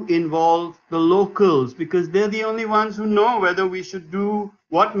do, involve the locals, because they're the only ones who know whether we should do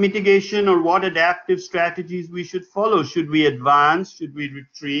what mitigation or what adaptive strategies we should follow. Should we advance? Should we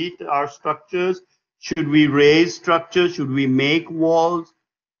retreat our structures? Should we raise structures? Should we make walls?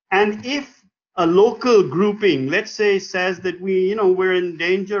 And if a local grouping, let's say, says that we're in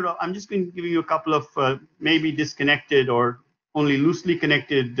danger of, I'm just going to give you a couple of maybe disconnected or only loosely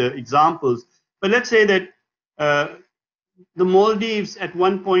connected examples, but let's say that the Maldives at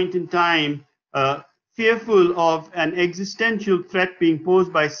one point in time, fearful of an existential threat being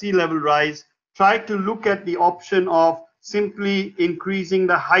posed by sea level rise, tried to look at the option of simply increasing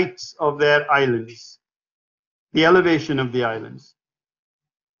the heights of their islands, the elevation of the islands.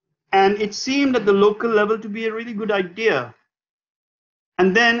 And it seemed at the local level to be a really good idea.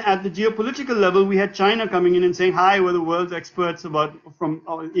 And then at the geopolitical level, we had China coming in and saying, hi, we're the world's experts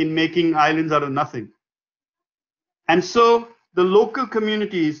in making islands out of nothing. And so the local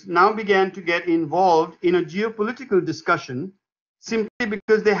communities now began to get involved in a geopolitical discussion simply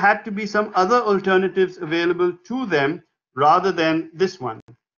because there had to be some other alternatives available to them rather than this one.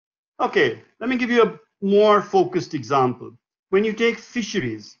 Okay, let me give you a more focused example. When you take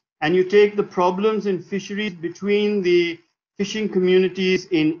fisheries and you take the problems in fisheries between the fishing communities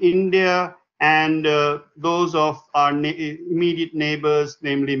in India and those of our immediate neighbors,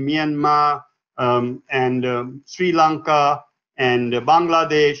 namely Myanmar, and Sri Lanka and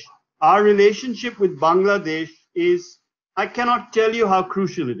Bangladesh, our relationship with Bangladesh is, I cannot tell you how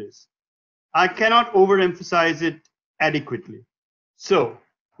crucial it is. I cannot overemphasize it adequately. So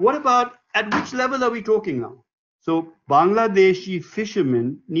what about, at which level are we talking now? So Bangladeshi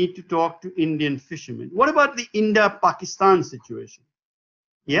fishermen need to talk to Indian fishermen. What about the India-Pakistan situation?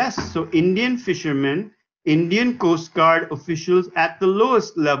 Yes, so Indian fishermen, Indian Coast Guard officials at the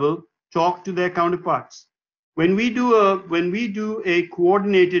lowest level talk to their counterparts. When we do a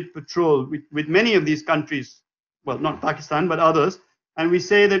coordinated patrol with many of these countries, well, not Pakistan, but others, and we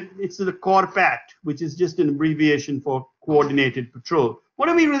say that it's the CORPAT, which is just an abbreviation for coordinated patrol. What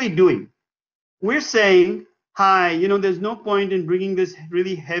are we really doing? We're saying, hi, there's no point in bringing this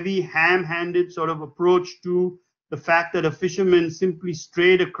really heavy, ham-handed sort of approach to the fact that a fisherman simply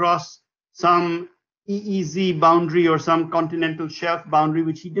strayed across some EEZ boundary or some continental shelf boundary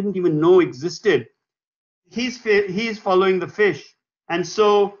which he didn't even know existed. He's following the fish, and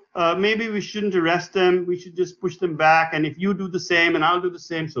so maybe we shouldn't arrest them. We should just push them back, and if you do the same and I'll do the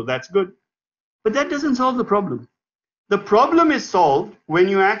same, so that's good. But that doesn't solve the problem. The problem is solved when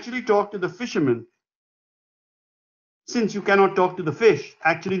you actually talk to the fishermen. Since you cannot talk to the fish,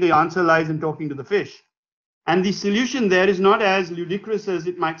 actually the answer lies in talking to the fish. And the solution there is not as ludicrous as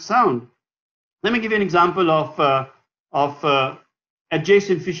it might sound. Let me give you an example of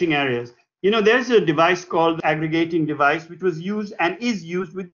adjacent fishing areas. There's a device called aggregating device, which was used and is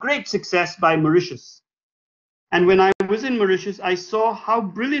used with great success by Mauritius. And when I was in Mauritius, I saw how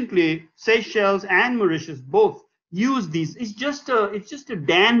brilliantly Seychelles and Mauritius both use these. It's just a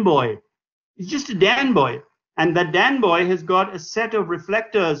Dan boy. It's just a Dan boy. And that Dan boy has got a set of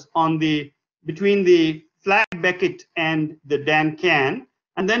reflectors between the flag becket and the Dan can.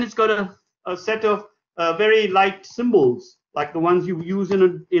 And then it's got a set of very light symbols, like the ones you use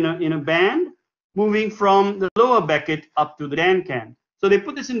in a band, moving from the lower becket up to the Dan can. So they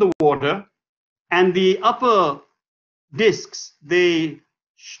put this in the water, and the upper discs, they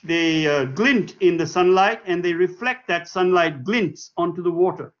glint in the sunlight, and they reflect that sunlight glints onto the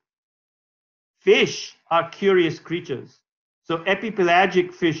water. Fish are curious creatures. So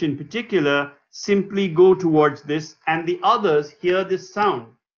epipelagic fish in particular simply go towards this, and the others hear this sound.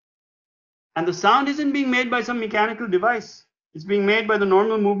 And the sound isn't being made by some mechanical device. It's being made by the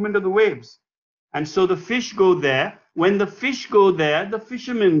normal movement of the waves. And so the fish go there. When the fish go there, the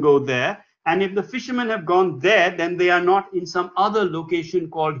fishermen go there. And if the fishermen have gone there, then they are not in some other location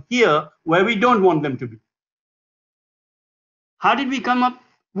called here, where we don't want them to be. How did we come up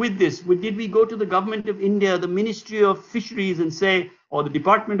with this? Did we go to the government of India, the Ministry of Fisheries, and say, or the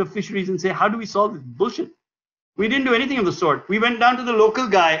Department of Fisheries, and say, how do we solve this bullshit? We didn't do anything of the sort. We went down to the local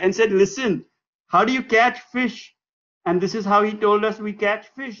guy and said, listen, how do you catch fish And this is how he told us we catch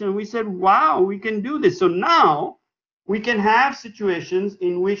fish. And we said, wow, we can do this. So now we can have situations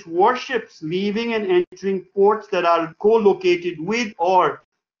in which warships leaving and entering ports that are co-located with or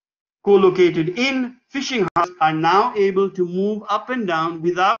co-located in fishing hubs are now able to move up and down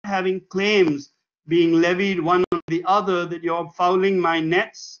without having claims being levied one on the other that you're fouling my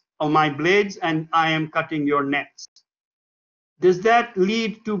nets or my blades and I am cutting your nets. Does that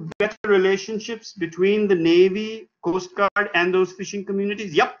lead to better relationships between the Navy, Coast Guard, and those fishing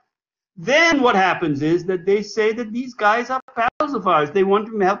communities? Yep. Then what happens is that they say that these guys are pals of ours. They want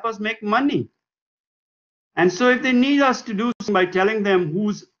to help us make money. And so if they need us to do something by telling them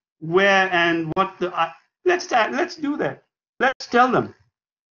who's where and what the... let's do that. Let's tell them.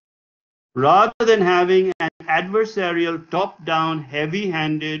 Rather than having an adversarial, top-down,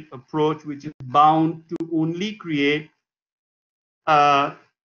 heavy-handed approach which is bound to only create a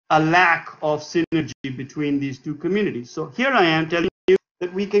lack of synergy between these two communities. So here I am telling you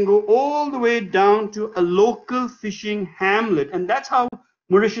that we can go all the way down to a local fishing hamlet. And that's how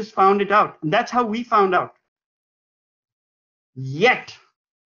Mauritius found it out. And that's how we found out. Yet,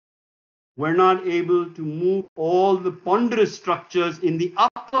 we're not able to move all the ponderous structures in the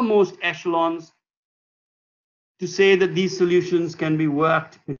uppermost echelons to say that these solutions can be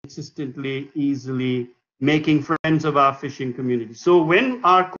worked consistently, easily, making friends of our fishing community. So when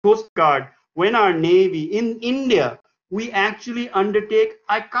our Coast Guard, when our Navy in India, we actually undertake,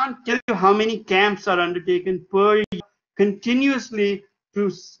 I can't tell you how many camps are undertaken per year continuously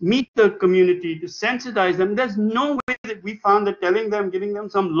to meet the community, to sensitize them. There's no way that we found that telling them, giving them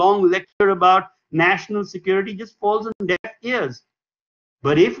some long lecture about national security just falls on deaf ears.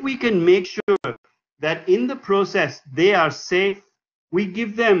 But if we can make sure that in the process they are safe, we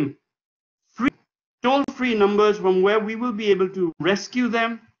give them toll-free numbers from where we will be able to rescue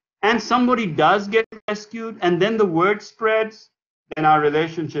them, and somebody does get rescued, and then the word spreads, then our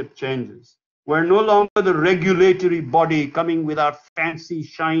relationship changes. We're no longer the regulatory body coming with our fancy,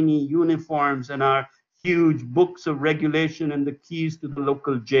 shiny uniforms and our huge books of regulation and the keys to the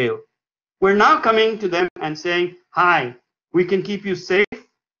local jail. We're now coming to them and saying, hi, we can keep you safe,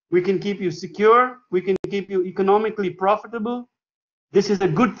 we can keep you secure, we can keep you economically profitable. This is a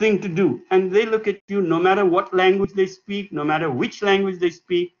good thing to do. And they look at you, no matter what language they speak, no matter which language they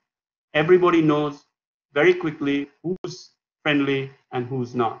speak, everybody knows very quickly who's friendly and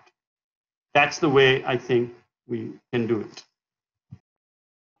who's not. That's the way I think we can do it.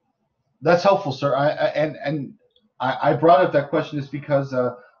 That's helpful, sir. I brought up that question is because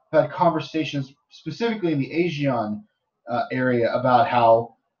I've had conversations specifically in the ASEAN area about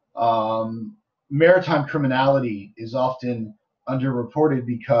how maritime criminality is often underreported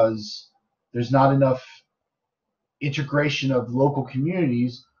because there's not enough integration of local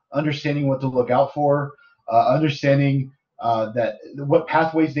communities, understanding what to look out for, understanding that what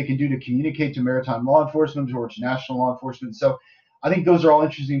pathways they can do to communicate to maritime law enforcement or to national law enforcement. So I think those are all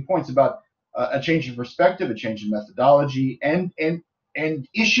interesting points about a change in perspective, a change in methodology, and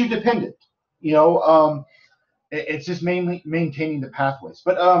issue dependent. It's just mainly maintaining the pathways.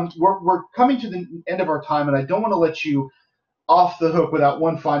 But we're coming to the end of our time, and I don't want to let you off the hook without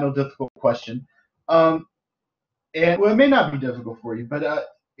one final difficult question. And well, it may not be difficult for you, but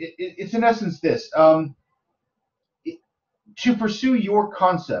it's in essence this. To pursue your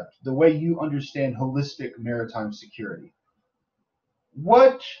concept, the way you understand holistic maritime security,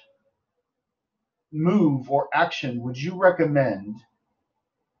 what move or action would you recommend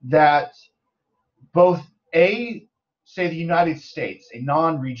that both say the United States, a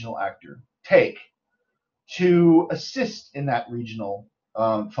non-regional actor, take to assist in that regional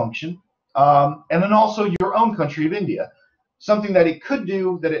function, and then also your own country of India, something that it could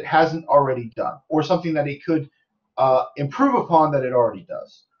do that it hasn't already done, or something that it could improve upon that it already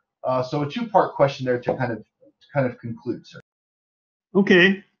does? So a two-part question there to kind of conclude, sir.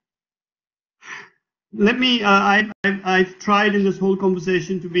 Okay. Let me. I've tried in this whole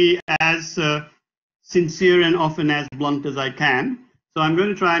conversation to be as sincere and often as blunt as I can. So I'm going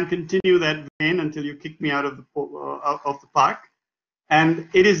to try and continue that vein until you kick me out of the park. And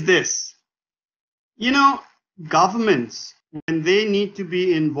it is this. Governments, when they need to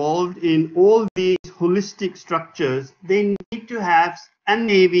be involved in all these holistic structures, they need to have, and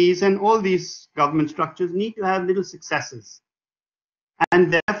navies and all these government structures need to have little successes.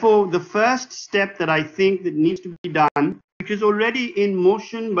 And therefore, the first step that I think that needs to be done, which is already in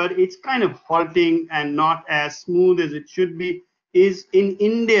motion, but it's kind of halting and not as smooth as it should be, is in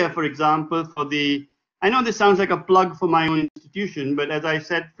India, for example, I know this sounds like a plug for my own institution, but as I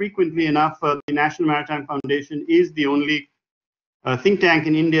said frequently enough, the National Maritime Foundation is the only think tank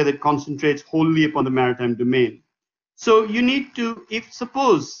in India that concentrates wholly upon the maritime domain. So you need to, if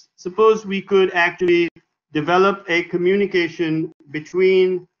suppose we could actually develop a communication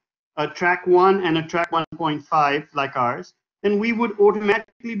between a track 1 and a track 1.5 like ours, then we would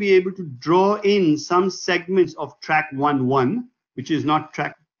automatically be able to draw in some segments of track 1.1, which is not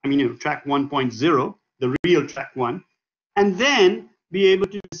track, track 1.0, the real track 1, and then be able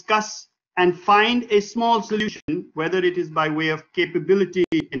to discuss and find a small solution, whether it is by way of capability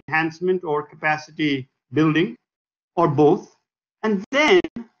enhancement or capacity building, or both, and then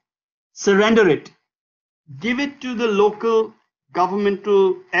surrender it. Give it to the local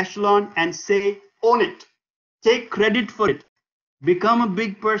governmental echelon and say, own it. Take credit for it. Become a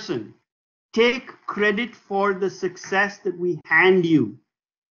big person. Take credit for the success that we hand you.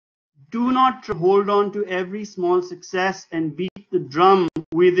 Do not hold on to every small success and beat the drum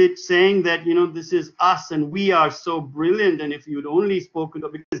with it, saying that, this is us and we are so brilliant, and if you'd only spoken,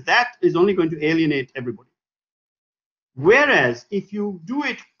 because that is only going to alienate everybody. Whereas if you do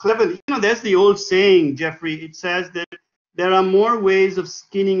it cleverly, there's the old saying, Jeffrey, it says that there are more ways of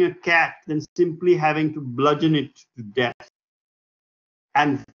skinning a cat than simply having to bludgeon it to death.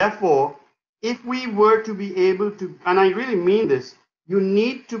 And therefore, if we were to be able to, and I really mean this, you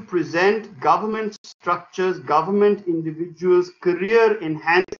need to present government structures, government individuals,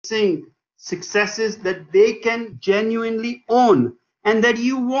 career-enhancing successes that they can genuinely own and that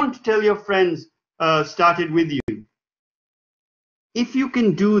you won't tell your friends started with you. If you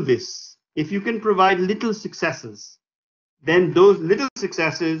can do this, if you can provide little successes, then those little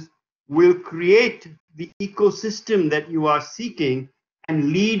successes will create the ecosystem that you are seeking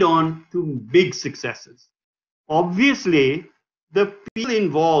and lead on to big successes. Obviously, the people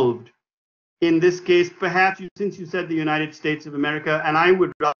involved in this case, perhaps since you said the United States of America, and I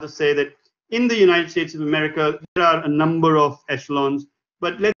would rather say that in the United States of America, there are a number of echelons,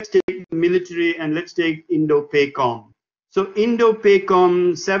 but let's take the military and let's take Indo-PACOM. So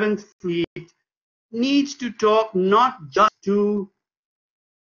Indo-PACOM 7th Fleet needs to talk not just to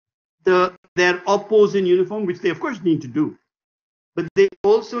their oppos in uniform, which they of course need to do, but they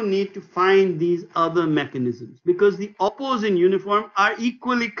also need to find these other mechanisms, because the oppos in uniform are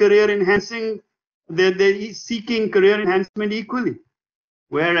equally career enhancing, they're seeking career enhancement equally.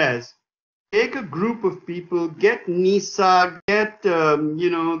 Whereas take a group of people, get NESA, get get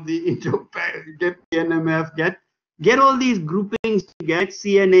NMF, get all these groupings, get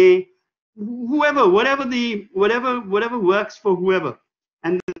CNA, whoever, whatever works for whoever,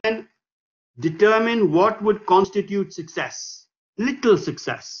 and then determine what would constitute success, little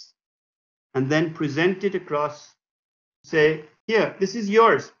success, and then present it across, say, here, this is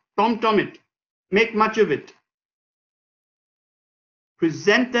yours, tom it, make much of it.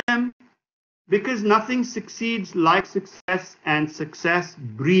 Present them, because nothing succeeds like success, and success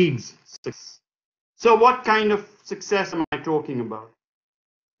breeds success. So what kind of success am I talking about?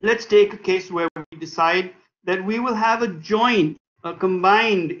 Let's take a case where we decide that we will have a joint, a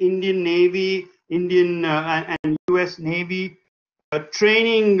combined Indian Navy, and US Navy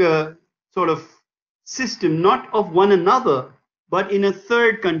training sort of system, not of one another, but in a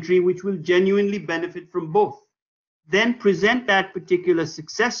third country which will genuinely benefit from both. Then present that particular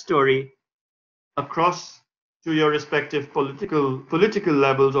success story across to your respective political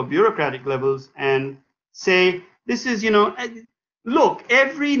levels or bureaucratic levels and say, this is, look,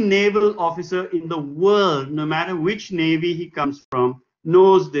 every naval officer in the world, no matter which navy he comes from,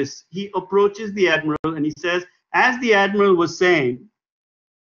 knows this. He approaches the admiral and he says, as the admiral was saying,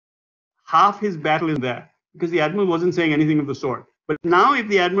 half his battle is there, because the admiral wasn't saying anything of the sort. But now if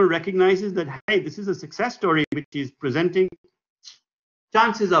the admiral recognizes that, hey, this is a success story which he's presenting,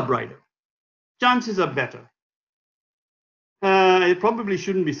 chances are brighter. Chances are better. I probably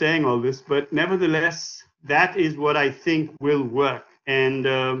shouldn't be saying all this, but nevertheless, that is what I think will work. And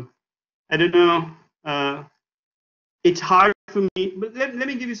I don't know, it's hard for me, but let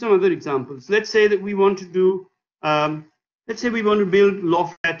me give you some other examples. Let's say that we want to do, let's say we want to build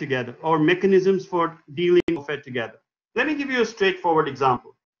lawfare together, or mechanisms for dealing lawfare together. Let me give you a straightforward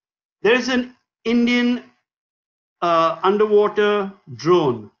example. There is an Indian underwater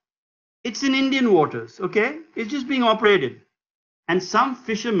drone. It's in Indian waters, okay? It's just being operated. And some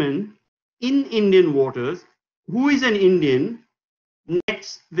fisherman in Indian waters, who is an Indian,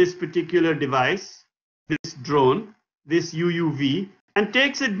 nets this particular device, this drone, this UUV, and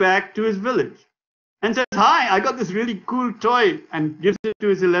takes it back to his village and says, hi, I got this really cool toy, and gives it to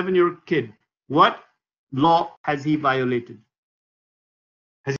his 11-year-old kid. What law has he violated?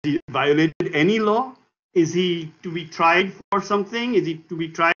 Has he violated any law? Is he to be tried for something? Is he to be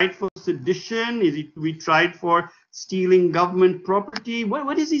tried for sedition? Is he to be tried for stealing government property?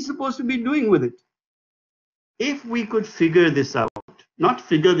 What is he supposed to be doing with it? if we could figure this out, not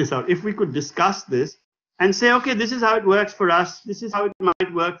figure this out, if we could discuss this and say, okay, this is how it works for us, this is how it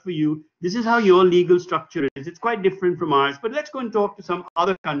might work for you, this is how your legal structure is, it's quite different from ours, but let's go and talk to some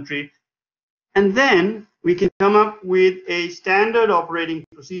other country, and then we can come up with a standard operating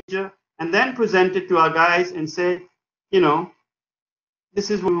procedure and then present it to our guys and say, you know,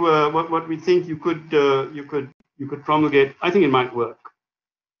 this is what we think you could promulgate. I think it might work.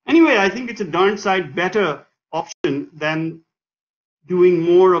 Anyway, I think it's a darn sight better option than doing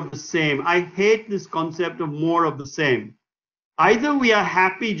more of the same. I hate this concept of more of the same. Either we are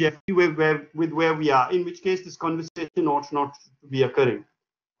happy, Jeffrey, with where we are, in which case this conversation ought not to be occurring,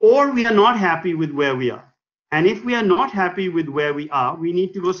 or we are not happy with where we are. And if we are not happy with where we are, we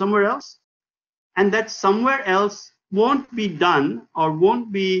need to go somewhere else. And that somewhere else won't be done or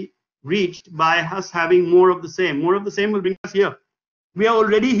won't be reached by us having more of the same. More of the same will bring us here. We are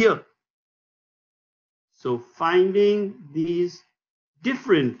already here. So finding these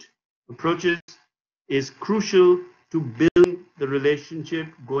different approaches is crucial to building the relationship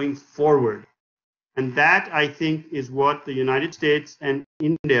going forward. And that, I think, is what the United States and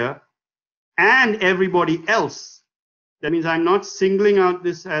India and everybody else, that means I'm not singling out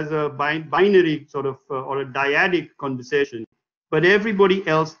this as a binary sort of or a dyadic conversation, but everybody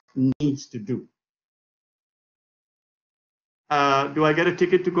else needs to do. Do I get a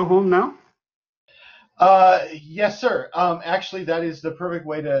ticket to go home now? Yes, sir. Actually, that is the perfect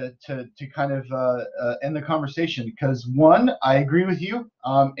way to kind of end the conversation, because one, I agree with you,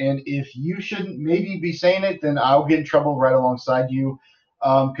 and if you shouldn't maybe be saying it, then I'll get in trouble right alongside you,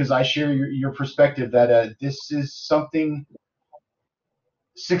 because I share your perspective that this is something.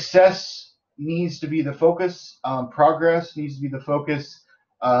 Success needs to be the focus. Progress needs to be the focus.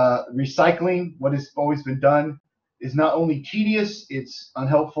 Recycling, what has always been done, is not only tedious, it's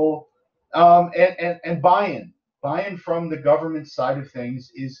unhelpful. And buy-in from the government side of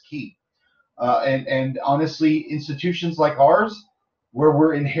things is key. And honestly, institutions like ours, where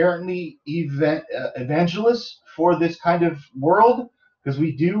we're inherently evangelists for this kind of world, because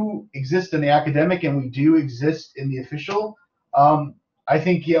we do exist in the academic and we do exist in the official, I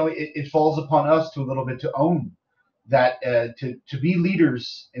think it falls upon us to a little bit to own that, to be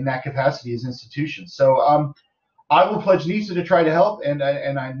leaders in that capacity as institutions. So I will pledge NESA to try to help, and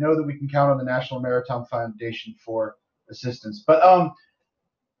I know that we can count on the National Maritime Foundation for assistance. But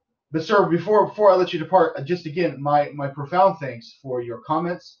sir, before I let you depart, just again, my profound thanks for your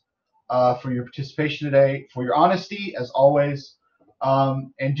comments, for your participation today, for your honesty as always,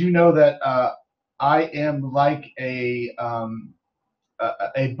 and do know that I am like a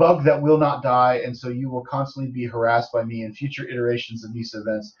bug that will not die, and so you will constantly be harassed by me in future iterations of NESA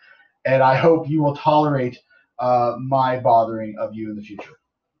events, and I hope you will tolerate my bothering of you in the future.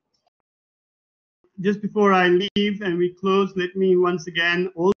 Just before I leave and we close, let me once again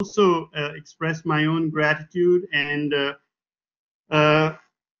also express my own gratitude, and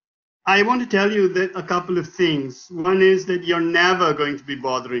I want to tell you that a couple of things. One is that you're never going to be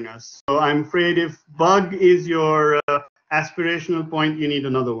bothering us. So I'm afraid if bug is your aspirational point, you need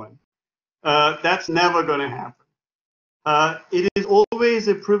another one. That's never going to happen. It is always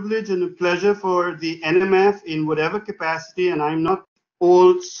a privilege and a pleasure for the NMF in whatever capacity, and I'm not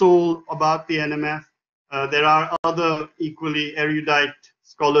all soul about the NMF. There are other equally erudite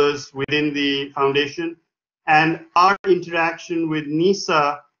scholars within the foundation, and our interaction with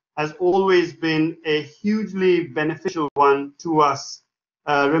NESA has always been a hugely beneficial one to us.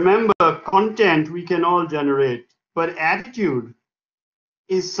 Remember, content we can all generate, but attitude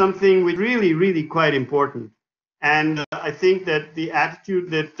is something which really, really quite important. And I think that the attitude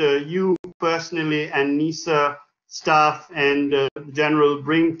that you personally and NESA staff and general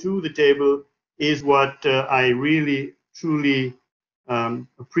bring to the table is what I really, truly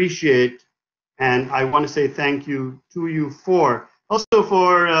appreciate. And I want to say thank you to you for. Also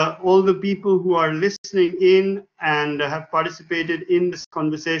for all the people who are listening in and have participated in this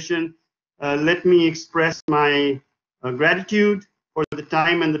conversation, let me express my gratitude for the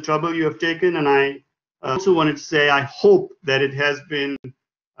time and the trouble you have taken. And I also wanted to say I hope that it has been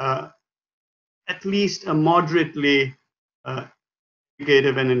at least a moderately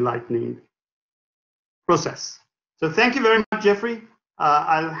educative and enlightening process. So thank you very much, Jeffrey.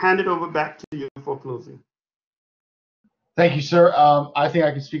 I'll hand it over back to you for closing. Thank you, sir. I think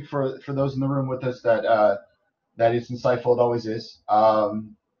I can speak for those in the room with us that that is insightful. It always is.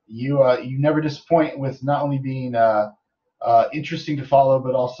 You never disappoint with not only being interesting to follow,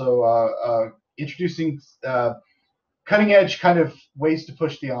 but also introducing cutting edge kind of ways to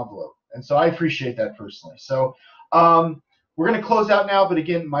push the envelope. And so I appreciate that personally. So we're going to close out now. But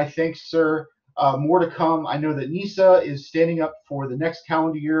again, my thanks, sir. More to come. I know that NESA is standing up for the next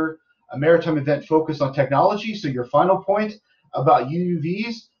calendar year a maritime event focused on technology. So your final point about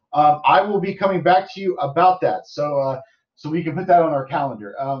UUVs, I will be coming back to you about that. So we can put that on our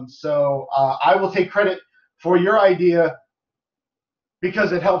calendar. I will take credit for your idea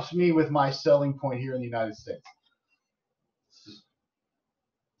because it helps me with my selling point here in the United States.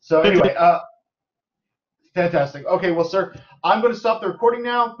 So anyway, fantastic. Okay, well, sir, I'm going to stop the recording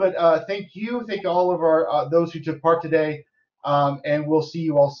now. But thank you all of our those who took part today, and we'll see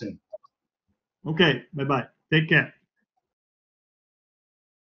you all soon. Okay, bye-bye. Take care.